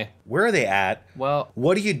 Okay. Yeah. Where are they at? Well,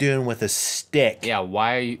 what are you doing with a stick? Yeah.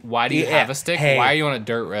 Why do you have a stick? Hey. Why are you on a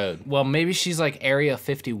dirt road? Well, maybe she's like Area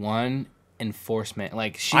 51. Enforcement,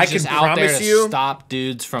 like she's just out there to stop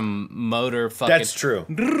dudes from motor fucking. That's true.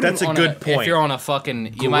 That's a good point. If you're on a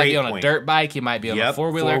fucking, you might be on a dirt bike, you might be on a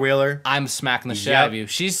four-wheeler. I'm smacking the shit out of you.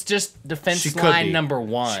 She's just defense line number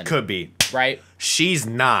one. She could be. Right? She's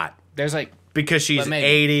not. There's like because she's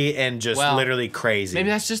 80 and just literally crazy. Maybe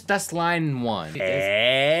that's line 1.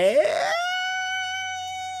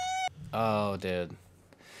 Oh, dude,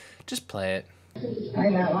 just play it. I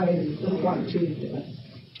know. I want to.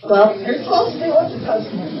 Well, you're supposed to be with the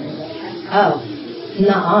customer. Oh,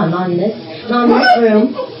 not in this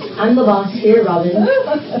room. I'm the boss here, Robin.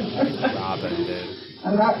 Robin, dude.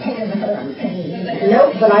 I'm not paying her. I'm paying you.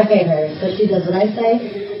 Nope, but I pay her, so she does what I say.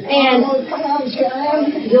 And come on,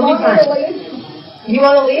 Sharon. You'll be fine. You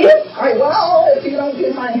want to leave? I will if you don't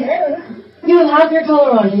do my hair. You have your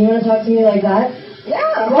color on, and you want to talk to me like that?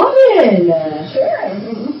 Yeah. Robin.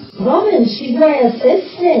 Sure. Robin, she's my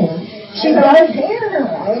assistant. She does hair.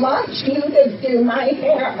 I want you to do my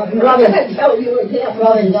hair. I'm not going to tell you again.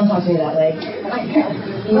 Robin, don't talk to me that way. I can't.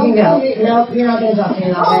 You can go. No, you're not going to talk to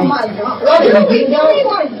me that way. Oh my God. Robin, you don't.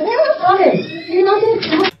 Robin, you're not going to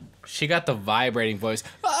talk. She got the vibrating voice.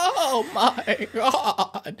 Oh my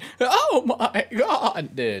God. Oh my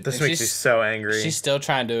God, dude. This makes me so angry. She's still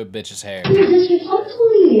trying to do a bitch's hair. You're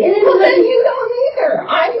disrespectfully. Well, then you don't either.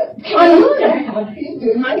 I'm going to have you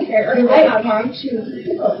do my hair. Right. I want you.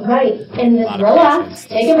 Right. And then relax.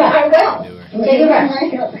 Take it back. I will. Take it back.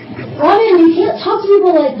 Robin, you can't talk to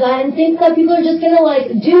people like that and think that people are just going to, like,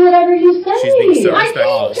 do whatever you say. She's being so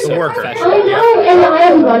respectful. She's a worker. I know, and I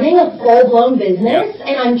am running a full-blown business,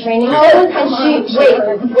 and I'm training her, and she,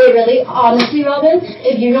 wait, really? Honestly, Robin,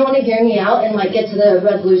 if you don't want to hear me out and, like, get to the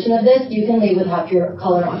resolution of this, you can leave with half your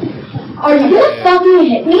color on. Are you going to fucking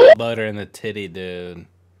hit me? Butter in the titty, dude.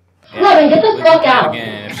 Yeah. Robin, get the fuck out.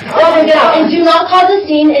 Robin, get out. And do not cause a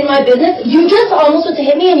scene in my business. You just almost went to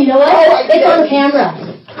hit me, and you know what? It's on camera.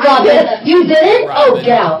 Robin, you didn't? Oh,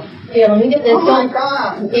 get out. Here, let me get this. Oh my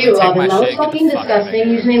God. Ew, Robin, that was fucking disgusting.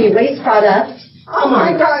 You just made me waste product. Oh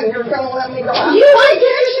my God, you're gonna let me go out. You are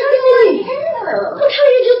disrespecting me. Look how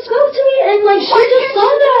you just spoke to me and like she just saw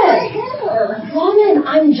that. Robin,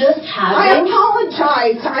 I'm just having. I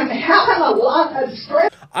apologize. I'm having a lot of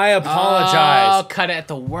stress. I apologize. Oh, cut it at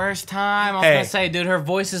the worst time. I was gonna say, dude, her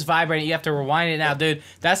voice is vibrating. You have to rewind it now, dude.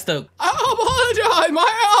 That's the. I apologize,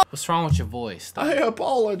 What's wrong with your voice? I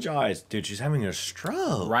apologize, dude. She's having a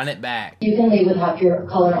stroke. Run it back. You can leave with half your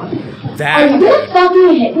color on. That. Are you gonna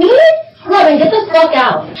fucking hit me? Robin, get the fuck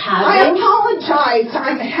out. I apologize.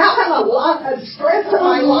 I'm having a lot of stress in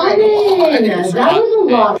my life. That was a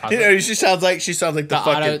lot. You know, she sounds like the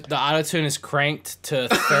fucking. The auto tune is cranked to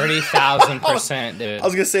 30,000%, dude. I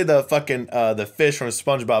was gonna say the fucking the fish from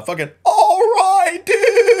SpongeBob. Fucking all right,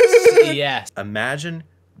 dude. Yes. Imagine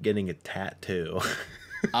getting a tattoo.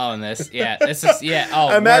 Oh, and this is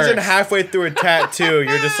Oh, imagine worse. halfway through a tattoo,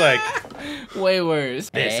 you're just like, way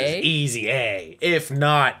worse. This is easy A, if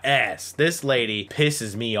not S. This lady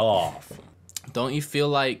pisses me off. Don't you feel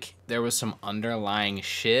like there was some underlying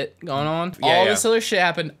shit going on? Yeah, All this other shit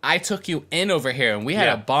happened. I took you in over here and we had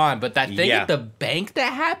a bond, but that thing at the bank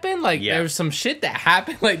that happened, like there was some shit that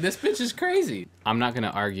happened. Like this bitch is crazy. I'm not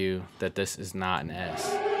gonna argue that this is not an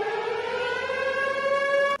S.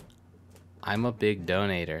 I'm a big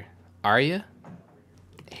donator. Are you?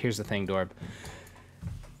 Here's the thing, Dorb.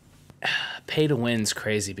 Pay to win's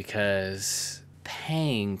crazy because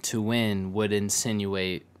paying to win would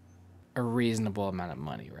insinuate a reasonable amount of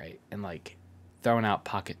money, right? And like throwing out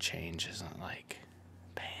pocket change isn't like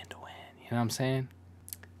paying to win. You know what I'm saying?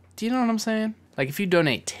 Do you know what I'm saying? Like if you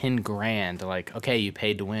donate 10 grand, like, okay, you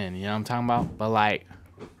paid to win. You know what I'm talking about? But like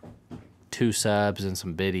 2 subs and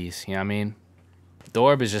some biddies. You know what I mean?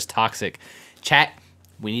 Dorb is just toxic. Chat,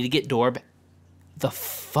 we need to get Dorb the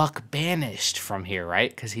fuck banished from here, right?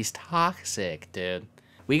 Because he's toxic, dude.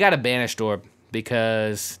 We gotta banish Dorb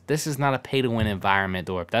because this is not a pay-to-win environment,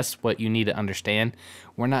 Dorb. That's what you need to understand.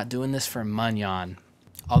 We're not doing this for Munyon.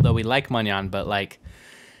 Although we like Munyon, but like,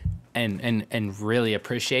 and really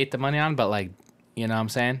appreciate the Munyon, but like, you know what I'm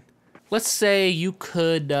saying? Let's say you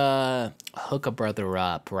could hook a brother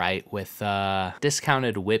up, right, with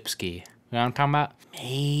discounted whipski. You know what I'm talking about?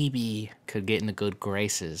 Maybe could get in the good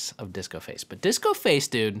graces of Discoface. But Discoface,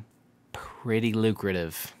 dude, pretty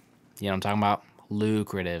lucrative. You know what I'm talking about?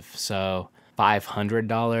 Lucrative. So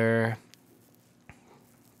 $500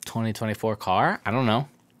 2024 car? I don't know.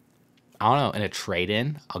 In a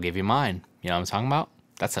trade-in, I'll give you mine. You know what I'm talking about?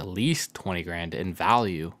 That's at least 20 grand in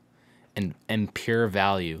value and pure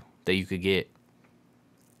value that you could get.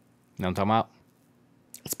 You know what I'm talking about?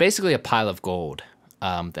 It's basically a pile of gold.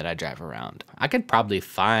 That I drive around. I could probably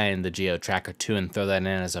find the Geo Tracker 2 and throw that in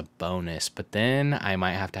as a bonus, but then I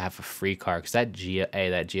might have to have a free car because that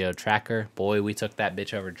Geo Tracker, boy, we took that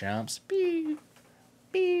bitch over jumps. Pew,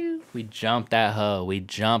 pew. We jumped that hoe.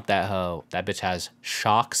 That bitch has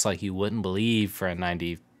shocks like you wouldn't believe for a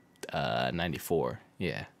 94.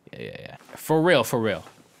 Yeah. Yeah. For real.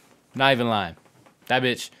 Not even lying. That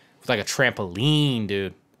bitch was like a trampoline,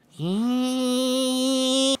 dude.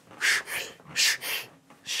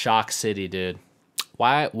 Shock City, dude.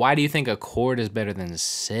 Why do you think Accord is better than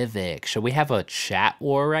Civic? Should we have a chat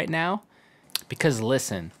war right now? Because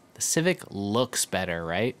listen, the Civic looks better,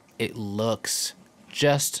 right? It looks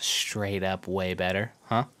just straight up way better,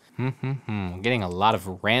 huh? I'm getting a lot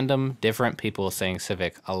of random different people saying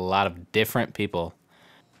Civic. A lot of different people.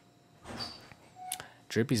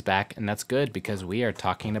 Droopy's back, and that's good because we are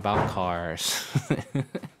talking about cars.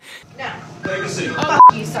 No. Take a seat. Oh,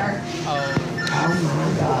 you, sir. Oh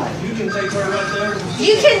my God. You can take her right there.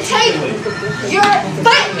 You can take your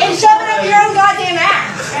foot and shove it up your own goddamn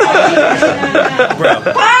ass. Bro.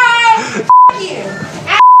 Bye. You.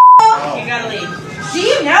 Asshole. You gotta leave. Do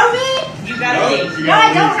you know me? You gotta leave. No,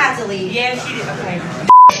 I don't have to leave. Yes, you do. Okay.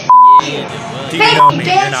 Do you know me?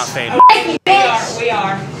 You're not famous. We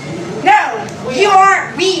are. No, you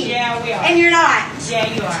aren't me. Yeah, we are. And you're not. Yeah,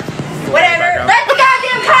 you are. Whatever. Let the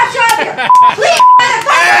goddamn cops out here. Please,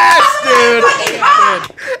 motherfucker.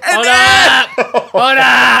 Hold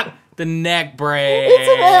up. The neck brace. It's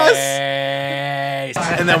an ass.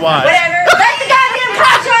 And then what? Whatever. Let the goddamn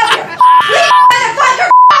cops out here. Please, motherfucker.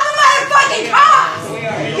 Call the motherfucking cops.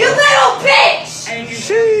 You little bitch.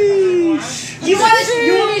 Sheesh. You want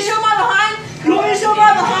me to show my behind? You want me to show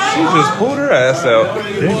my behind? She just pulled her ass out.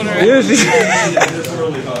 Yeah, she.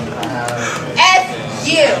 F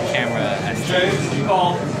you. Camera.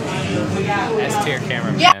 S-tier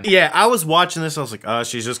camera. Yeah, I was watching this. I was like, oh,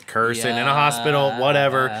 she's just cursing in a hospital,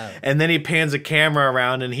 whatever. And then he pans the camera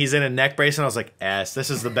around and he's in a neck brace. And I was like, S,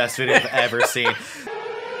 this is the best video I've ever seen.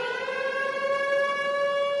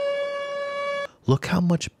 Look how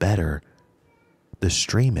much better the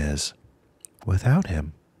stream is without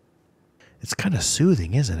him. It's kind of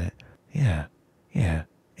soothing, isn't it? Yeah,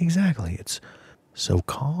 exactly. It's so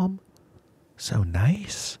calm, so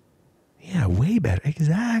nice. Yeah, way better.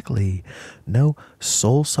 Exactly. No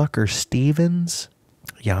soul sucker Stevens.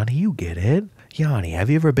 Yanni, you get it. Yanni, have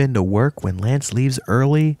you ever been to work when Lance leaves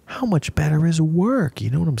early? How much better is work? You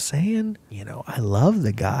know what I'm saying? You know, I love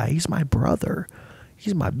the guy. He's my brother.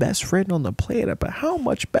 He's my best friend on the planet. But how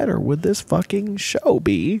much better would this fucking show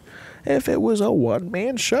be if it was a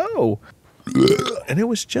one-man show? And it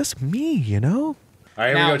was just me, you know? All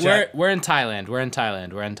right, now, we go, we're in Thailand. We're in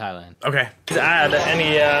Thailand. Okay. Add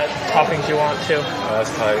any toppings you want to. That's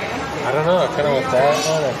tight. I don't know. I kind of want that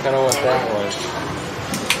one. I kind of want that one.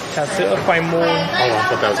 Trà sữa khoai môn. Oh, I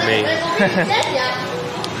thought that was me.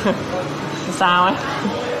 Sao ấy?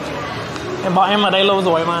 Bọn em ở đây lâu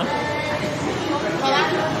rồi mà.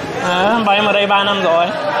 Bọn em ở đây 3 năm rồi.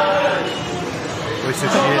 Which is she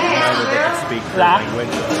didn't know that they could speak her Dạ.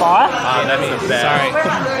 language. Có. Oh, that's the best. Sorry.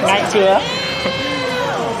 Ngay chưa?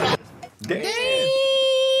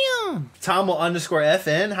 Damn.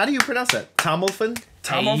 Tommel_FN. How do you pronounce that? Tommelfin?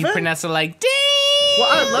 Hey, you pronounce it like damn. Well,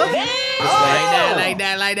 I love it.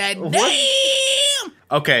 Like that. What? Damn.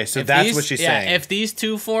 Okay, so that's what she's saying. If these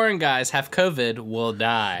two foreign guys have COVID, we'll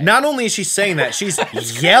die. Not only is she saying that, she's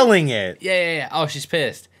yelling it. Yeah. Oh, she's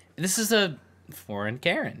pissed. This is a foreign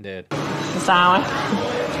Karen, dude. Sao ấy?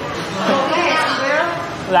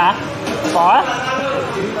 Dạ. Có.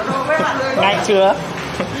 Ngay chưa?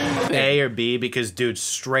 A or B, because dude,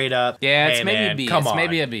 straight up. Yeah, it's hey, maybe man, B. Come It's on.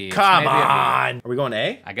 maybe a B. It's Come maybe a B. on. Are we going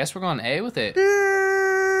A? I guess we're going A with it.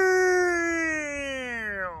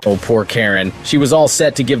 Oh, poor Karen. She was all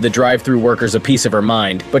set to give the drive-thru workers a piece of her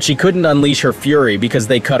mind, but she couldn't unleash her fury because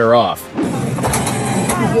they cut her off.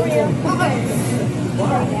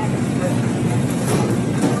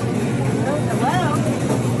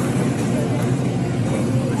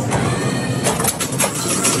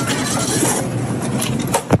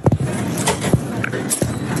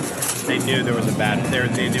 They knew there was a bad.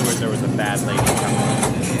 They knew there was a bad lady coming.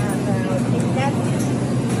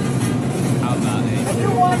 How about it? You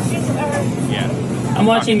watching her? Yeah. I'm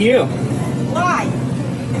watching you. Why?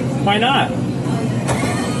 Why not?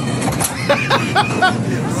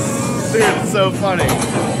 Dude, it's so funny.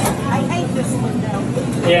 I hate this window.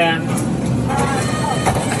 Yeah.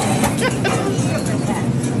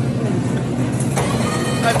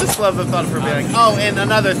 I just love the thought of her being like, oh, and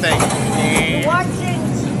another thing. Watching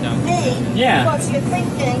me. Yeah. What you're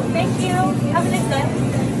thinking. Thank you. Have a nice day.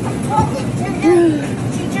 I'm talking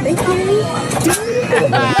to you.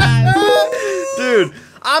 Dude,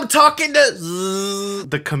 I'm talking to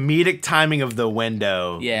the comedic timing of the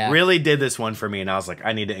window. Yeah. Really did this one for me, and I was like,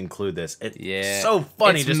 I need to include this. It's so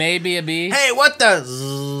funny. It's just maybe a B. Hey, what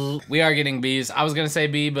the? We are getting B's. I was gonna say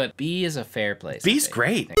B, but B is a fair place. B's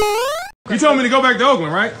great. You told me to go back to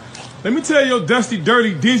Oakland, right? Let me tell your dusty,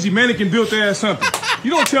 dirty, dingy, mannequin built ass something. You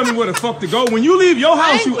don't tell me where the fuck to go. When you leave your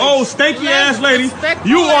house, you old stanky ass lady,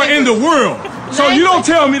 you are in the world. So you don't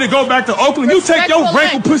tell me to go back to Oakland. You take your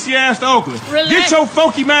wrinkled pussy ass to Oakland. Get your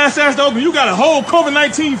funky ass to Oakland. You got a whole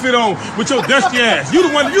COVID-19 fit on with your dusty ass. You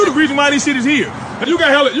the reason why this shit is here. You got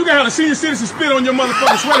hella senior citizen spit on your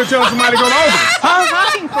motherfucking sweater telling somebody to go to Oakland. I'm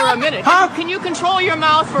talking for a minute. Huh? Can you control your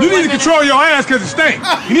mouth for You need to control your ass because it stinks.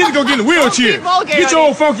 You need to go get in the wheelchair. Get your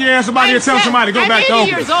old funky ass about here telling somebody to go back to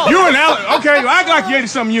Oakland. You're an okay, you act like you're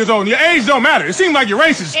 80-something years old. Your age don't matter. It seems like you're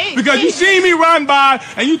racist because you see me riding by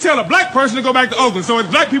and you tell a black person to go back to Oakland. So it's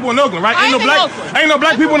black people in Oakland, right? Ain't no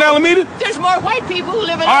black people in Alameda? There's more white people who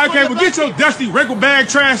live in All right, Oakland. okay, well get your dusty, wrinkled bag,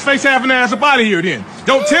 trash face having ass up out of here then.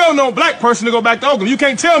 Don't tell no black person to go back to Oakland. You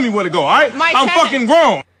can't tell me where to go, all right? I'm fucking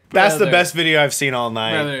grown. That's the best video I've seen all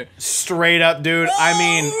night. Brother. Straight up, dude. I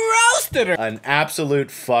mean, roasted her. An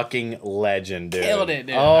absolute fucking legend, dude. Killed it,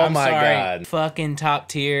 dude. Oh I'm my sorry. god. Fucking top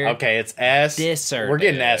tier. Okay, it's S. Disser, We're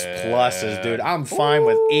getting S pluses, dude. I'm fine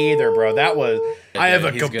with either, bro. That was. I have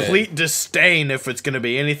a complete disdain if it's gonna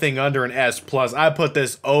be anything under an S plus. I put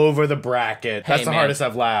this over the bracket. That's the hardest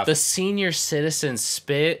I've laughed. The senior citizen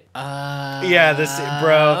spit. Yeah, this,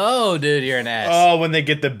 bro. Oh, dude, you're an S. Oh, when they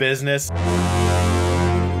get the business.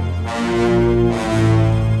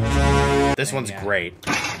 This one's great.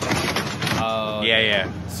 Oh.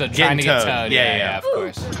 Yeah. So trying to get towed. Yeah, of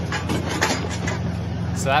course.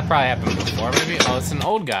 So that probably happened before, maybe? Oh, it's an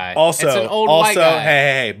old guy. Also, it's an old white guy.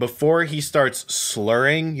 hey, before he starts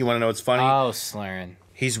slurring, you want to know what's funny? Oh, slurring.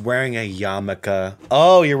 He's wearing a yarmulke.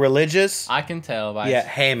 Oh, you're religious? I can tell by his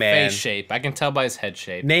face shape. I can tell by his head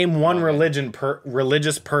shape. Name one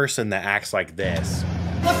religious person that acts like this.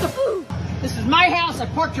 What the f? This is my house. I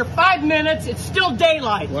parked here 5 minutes. It's still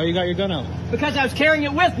daylight. Why you got your gun out? Because I was carrying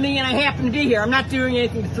it with me and I happened to be here. I'm not doing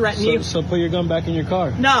anything to threaten you. So put your gun back in your car.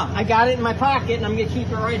 No, I got it in my pocket and I'm going to keep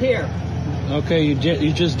it right here. Okay, you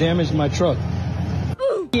just damaged my truck.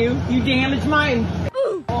 You damaged mine.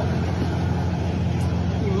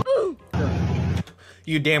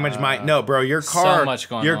 You damaged my no, bro. Your car, so much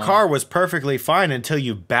going on. car was perfectly fine until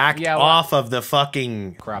you backed off of the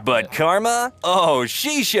fucking. But Karma, oh,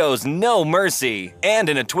 she shows no mercy. And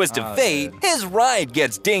in a twist of fate, his ride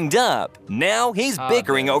gets dinged up. Now he's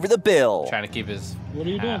bickering over the bill. Trying to keep his. What are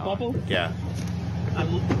you doing, Papa? Yeah.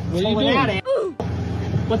 What are you doing?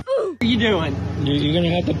 What are you doing? You're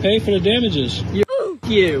gonna have to pay for the damages.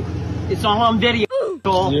 You. It's all on video.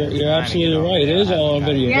 You're absolutely right. It is all on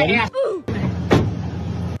video, buddy.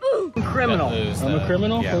 Criminal. I'm a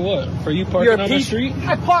criminal for what? For you parking on the street?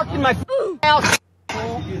 I parked in my house.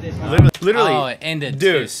 Literally. Oh, it ended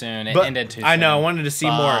too soon. It ended too soon. I know. I wanted to see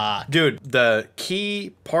more. Dude, the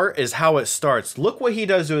key part is how it starts. Look what he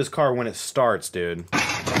does to his car when it starts, dude.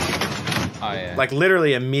 Oh, yeah. Like,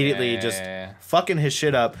 literally, immediately just fucking his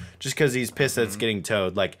shit up just because he's pissed that it's getting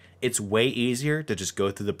towed. Like, it's way easier to just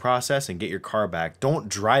go through the process and get your car back. Don't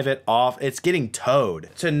drive it off. It's getting towed.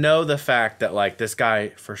 To know the fact that, like, this guy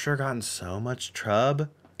for sure got in so much trouble.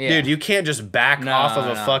 Yeah. Dude, you can't just back off of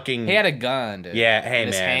a fucking... He had a gun, dude. Yeah, hey, in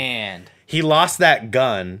his man. hand. He lost that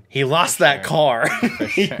gun. He lost that car.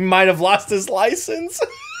 He might have lost his license.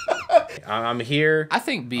 I'm here. I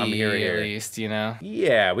think B I'm here, at least, you know?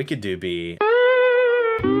 Yeah, we could do B.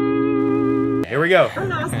 Here we go.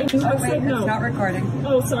 It's not recording.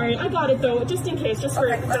 Oh, sorry. I got it, though, just in case, just for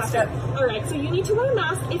backup. All right, so you need to wear a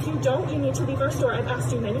mask. If you don't, you need to leave our store. I've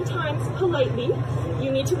asked you many times, politely. You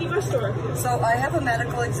need to leave our store. So I have a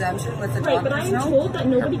medical exemption with the right, but I am told that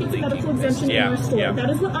nobody gets a medical exemption in our store. That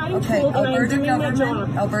is what I am told, and I am doing my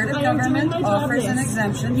job. Alberta government offers an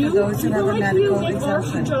exemption for those who have a medical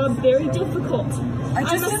exemption. Your job very difficult. I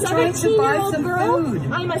just am trying to buy some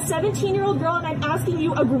food. I'm a 17-year-old girl, and I'm asking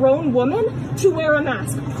you, a grown woman, to wear a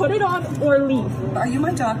mask. Put it on or leave. Are you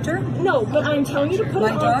my doctor? No, but I'm telling you to put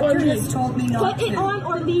it on or leave. My doctor has told me not to. Put it on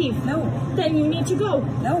or leave. No. Then you need to go.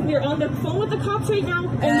 No. We're on the phone with the cops right now,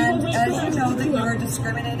 and we will wait for them as you know that to you are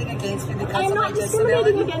discriminating against me because I am not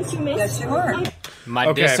discriminating against you, miss. Yes, you are.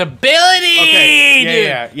 My disability,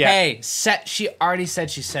 Yeah. Hey, she already said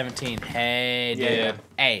she's 17. Hey, dude. Yeah.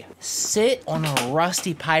 Hey, sit on a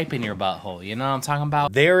rusty pipe in your butthole. You know what I'm talking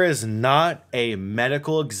about? There is not a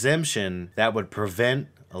medical exemption that would prevent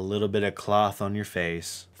a little bit of cloth on your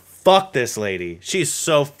face. Fuck this lady. She's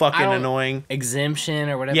so fucking annoying. Exemption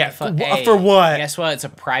or whatever. Yeah, Hey, for what? Guess what? It's a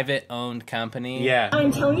private-owned company. Yeah.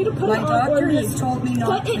 I'm telling you to put it on or leave. Has told me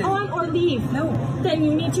not put it on or leave. No. Then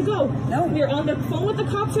you need to go. No. We're on the phone with the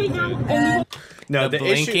cops right now, and No, the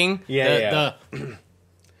blinking. Issue,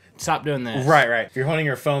 Stop doing this. Right, right. If you're holding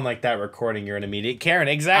your phone like that, recording, you're an immediate Karen.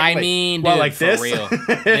 Exactly. I mean, well, dude, like for this. real.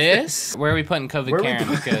 This? Where are we putting COVID Karen?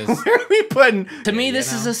 Because where are we putting? To me,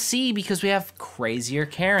 this is a C because we have crazier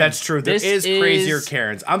Karens. That's true. There is crazier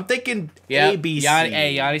Karens. I'm thinking A, B, C.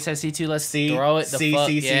 Hey, Yanni says C2. Let's throw it. C, fuck.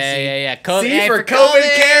 C, C, yeah. C for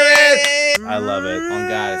COVID Karen. I love it. On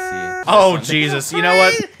God, C. Oh Jesus! You know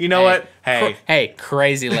what? You know what? Hey,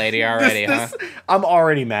 crazy lady already, huh? I'm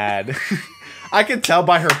already mad. I can tell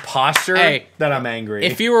by her posture that I'm angry.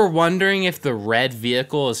 If you were wondering if the red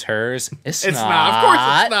vehicle is hers, it's not. not. Of course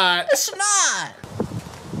it's not. It's not.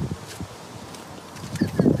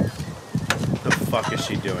 The fuck is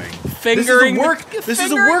she doing? Fingering. This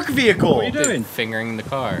is a work vehicle. What are you doing? Fingering the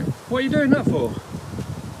car. What are you doing that for?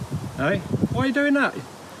 Hey, why are you doing that?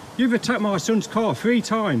 You've attacked my son's car 3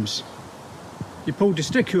 times. You pulled the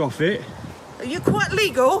sticker off it. Are you quite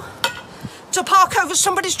legal to park over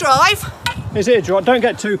somebody's drive? Is it a drive? Don't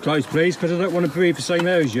get too close, please, because I don't want to breathe the same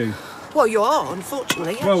air as you. Well, you are,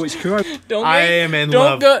 unfortunately. Yes. Well, it's correct. I am in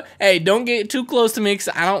love. Don't get too close to me because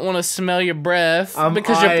I don't want to smell your breath.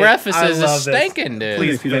 Because your breath is stinking, dude.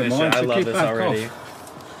 Please finish it. I love this already.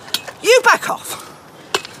 You back off.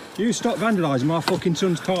 You stop vandalising my fucking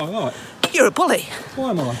son's car, right? You're a bully. Why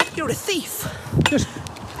am I? You're a thief. Just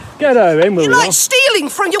get her in, will you? You like stealing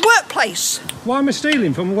from your workplace. Why am I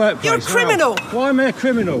stealing from a workplace? You're a criminal. Why am I a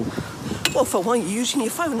criminal? Well, for one, you're using your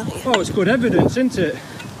phone, aren't you? Oh, it's good evidence, isn't it?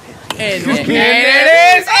 And it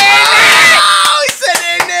is. Oh, he said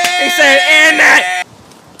in it. He said in it.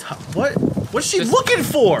 What's she looking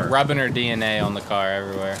for? Rubbing her DNA on the car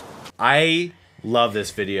everywhere. I love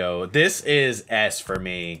this video. This is S for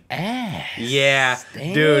me. S. Yeah,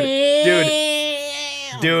 dude.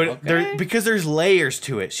 Okay. Because there's layers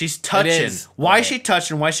to it. She's touching. Why is she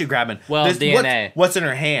touching? Why is she grabbing? Well, DNA. What's in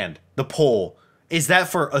her hand? The pole. Is that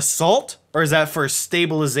for assault or is that for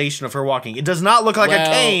stabilization of her walking? It does not look like a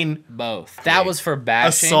cane. Both. That was for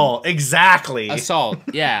bashing. Assault. Exactly. Assault.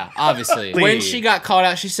 Yeah, obviously. When she got called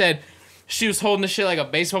out, she said she was holding the shit like a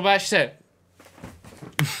baseball bat. She said,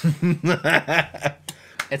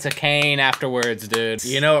 "It's a cane afterwards, dude."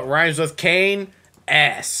 You know what rhymes with cane?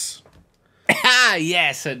 S.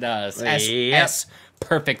 Yes, it does. S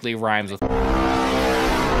perfectly rhymes with.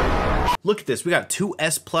 Look at this. We got 2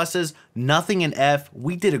 S pluses, nothing in F.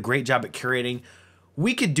 We did a great job at curating.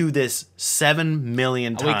 We could do this 7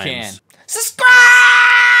 million times. We can. Subscribe!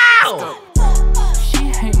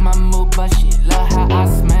 She hate my mood, but she love how I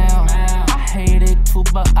smell. I hate it too,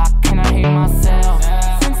 but I cannot hate myself.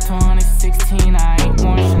 Since 2016, I ain't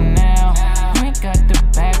worn Chanel. I ain't got the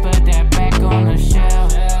bag, but that back on the shelf.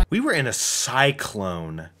 We were in a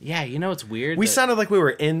cyclone. Yeah, you know it's weird. We sounded like we were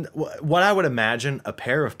in what I would imagine a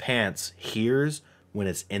pair of pants hears when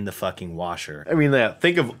it's in the fucking washer. I mean,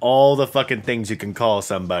 think of all the fucking things you can call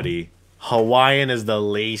somebody. Hawaiian is the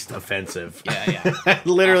least offensive. Yeah.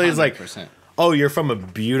 Literally, it's like, oh, you're from a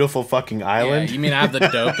beautiful fucking island? Yeah, you mean I have the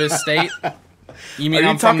dopest state? You mean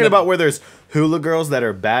I'm talking about where there's hula girls that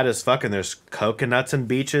are bad as fuck and there's coconuts and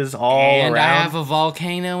beaches all around? And I have a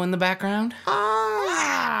volcano in the background?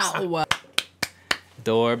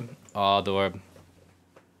 Dorb. Oh, Dorb.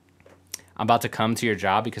 I'm about to come to your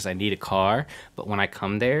job because I need a car, but when I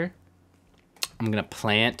come there, I'm going to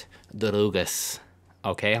plant Dorugas.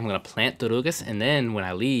 Okay? I'm going to plant Dorugas, and then when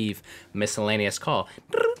I leave, miscellaneous call.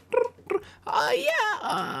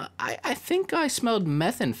 I think I smelled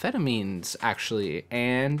methamphetamines, actually,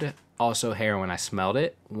 and also heroin. I smelled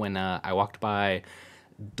it when I walked by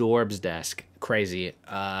Dorb's desk. Crazy.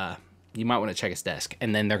 You might want to check his desk.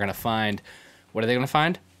 And then they're going to find... What are they going to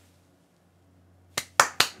find?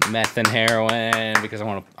 Meth and heroin, because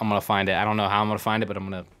I'm gonna find it. I don't know how I'm going to find it, but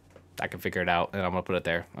I can figure it out, and I'm going to put it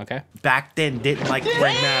there, okay? Back then, didn't like to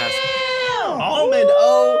wear masks. Almond,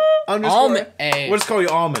 Almond. Hey. What's called you?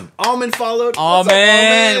 Almond. Almond followed.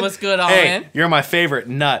 Almond. What's good, Almond? Hey, you're my favorite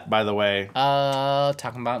nut, by the way.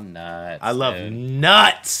 Talking about nuts. I love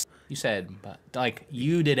nuts. You said, like,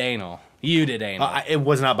 you did anal. You did anal. It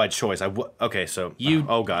was not by choice. Okay, so you.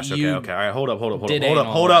 Oh gosh. Okay. All right. Hold up. Hold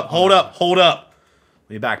up. Let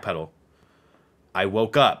me backpedal. I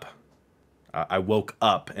woke up. I woke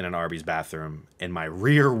up in an Arby's bathroom, and my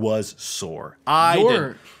rear was sore.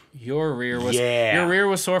 Your rear was. Yeah. Your rear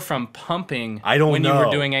was sore from pumping. I don't know. When you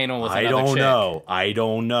were doing anal with another chick. I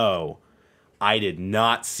don't know. I did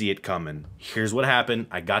not see it coming. Here's what happened.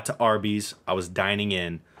 I got to Arby's. I was dining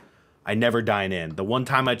in. I never dine in. The one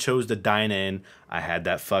time I chose to dine in, I had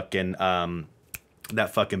that fucking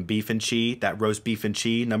beef and cheese, that roast beef and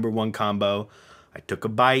cheese, #1 combo. I took a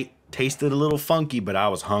bite, tasted a little funky, but I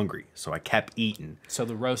was hungry, so I kept eating. So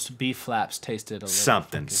the roast beef flaps tasted a little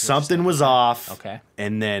Something. funky, Something was off. Okay.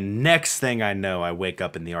 And then next thing I know, I wake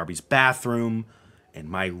up in the Arby's bathroom, and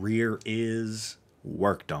my rear is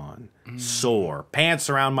worked on. Sore. Pants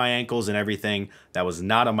around my ankles and everything. That was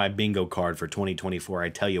not on my bingo card for 2024, I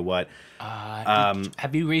tell you what.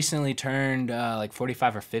 Have you recently turned like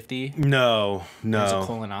 45 or 50? No. There's a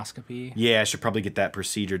colonoscopy. Yeah, I should probably get that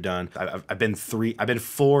procedure done. I've been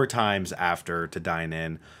 4 times after to dine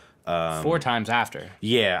in. 4 times after?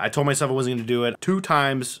 Yeah, I told myself I wasn't going to do it. 2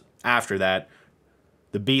 times after that,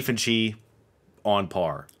 the beef and cheese on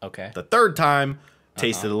par. Okay. The 3rd time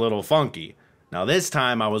tasted a little funky. Now this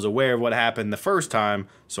time I was aware of what happened the first time,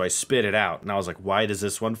 so I spit it out. And I was like, why does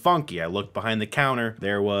this one funky? I looked behind the counter.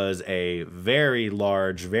 There was a very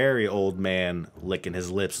large, very old man licking his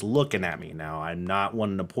lips looking at me. Now, I'm not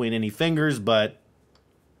wanting to point any fingers, but...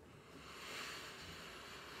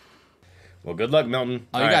 Well, good luck, Milton.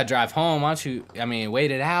 Oh, you gotta drive home. Why don't you,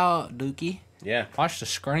 wait it out, Dookie. Yeah. Watch the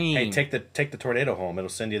screen. Hey, take the tornado home. It'll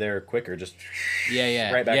send you there quicker. Just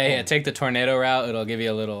right back home. Take the tornado route. It'll give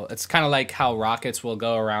you a little. It's kind of like how rockets will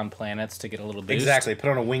go around planets to get a little boost. Exactly.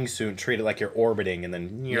 Put on a wingsuit and treat it like you're orbiting, and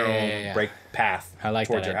then break path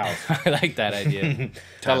towards your house. I like that idea.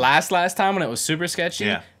 The last time when it was super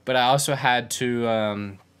sketchy, but I also had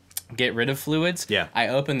to get rid of fluids. Yeah. I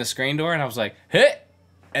opened the screen door and I was like, hit.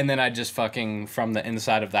 And then I just fucking from the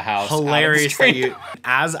inside of the house. Hilarious that you.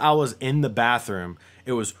 As I was in the bathroom,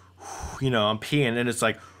 it was, I'm peeing, and it's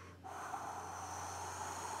like,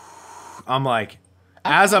 I'm like,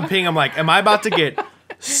 as I'm peeing, I'm like, am I about to get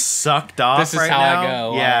sucked off? This is right how now? I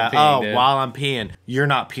go. Yeah. While I'm peeing, dude. While I'm peeing, you're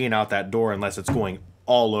not peeing out that door unless it's going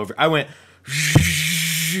all over. I went,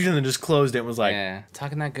 and then just closed it. And was like,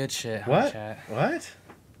 talking that good shit. What? Chat. What?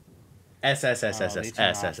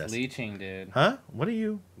 Leeching, dude. Huh? What are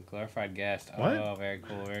you? Glorified guest. What? Oh, very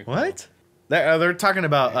cool. Very cool. What? They're talking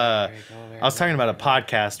about. I was talking about a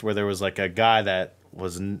podcast where there was like a guy that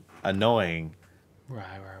was annoying. Right.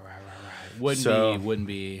 Wouldn't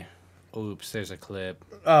be. Oops, there's a clip.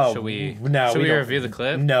 Oh, should we? No, should we review the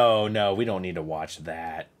clip? No, we don't need to watch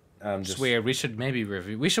that. It's weird. We should maybe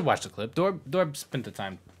review. We should watch the clip. Dorb spent the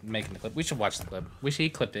time making the clip. We should watch the clip. He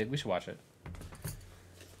clipped it. We should watch it.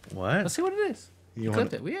 What? Let's see what it is. You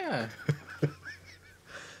clipped it. Yeah.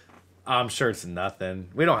 I'm sure it's nothing.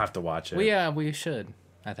 We don't have to watch it. We should.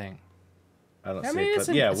 I think. I don't see a clip.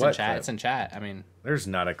 It's in chat. It's in chat. I mean, there's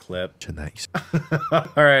not a clip. Tonight. All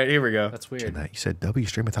right, here we go. That's weird. Tonight, you said W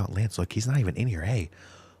stream without Lance. Look, he's not even in here. Hey,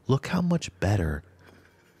 look how much better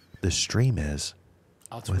the stream is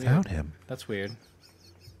without him. That's weird.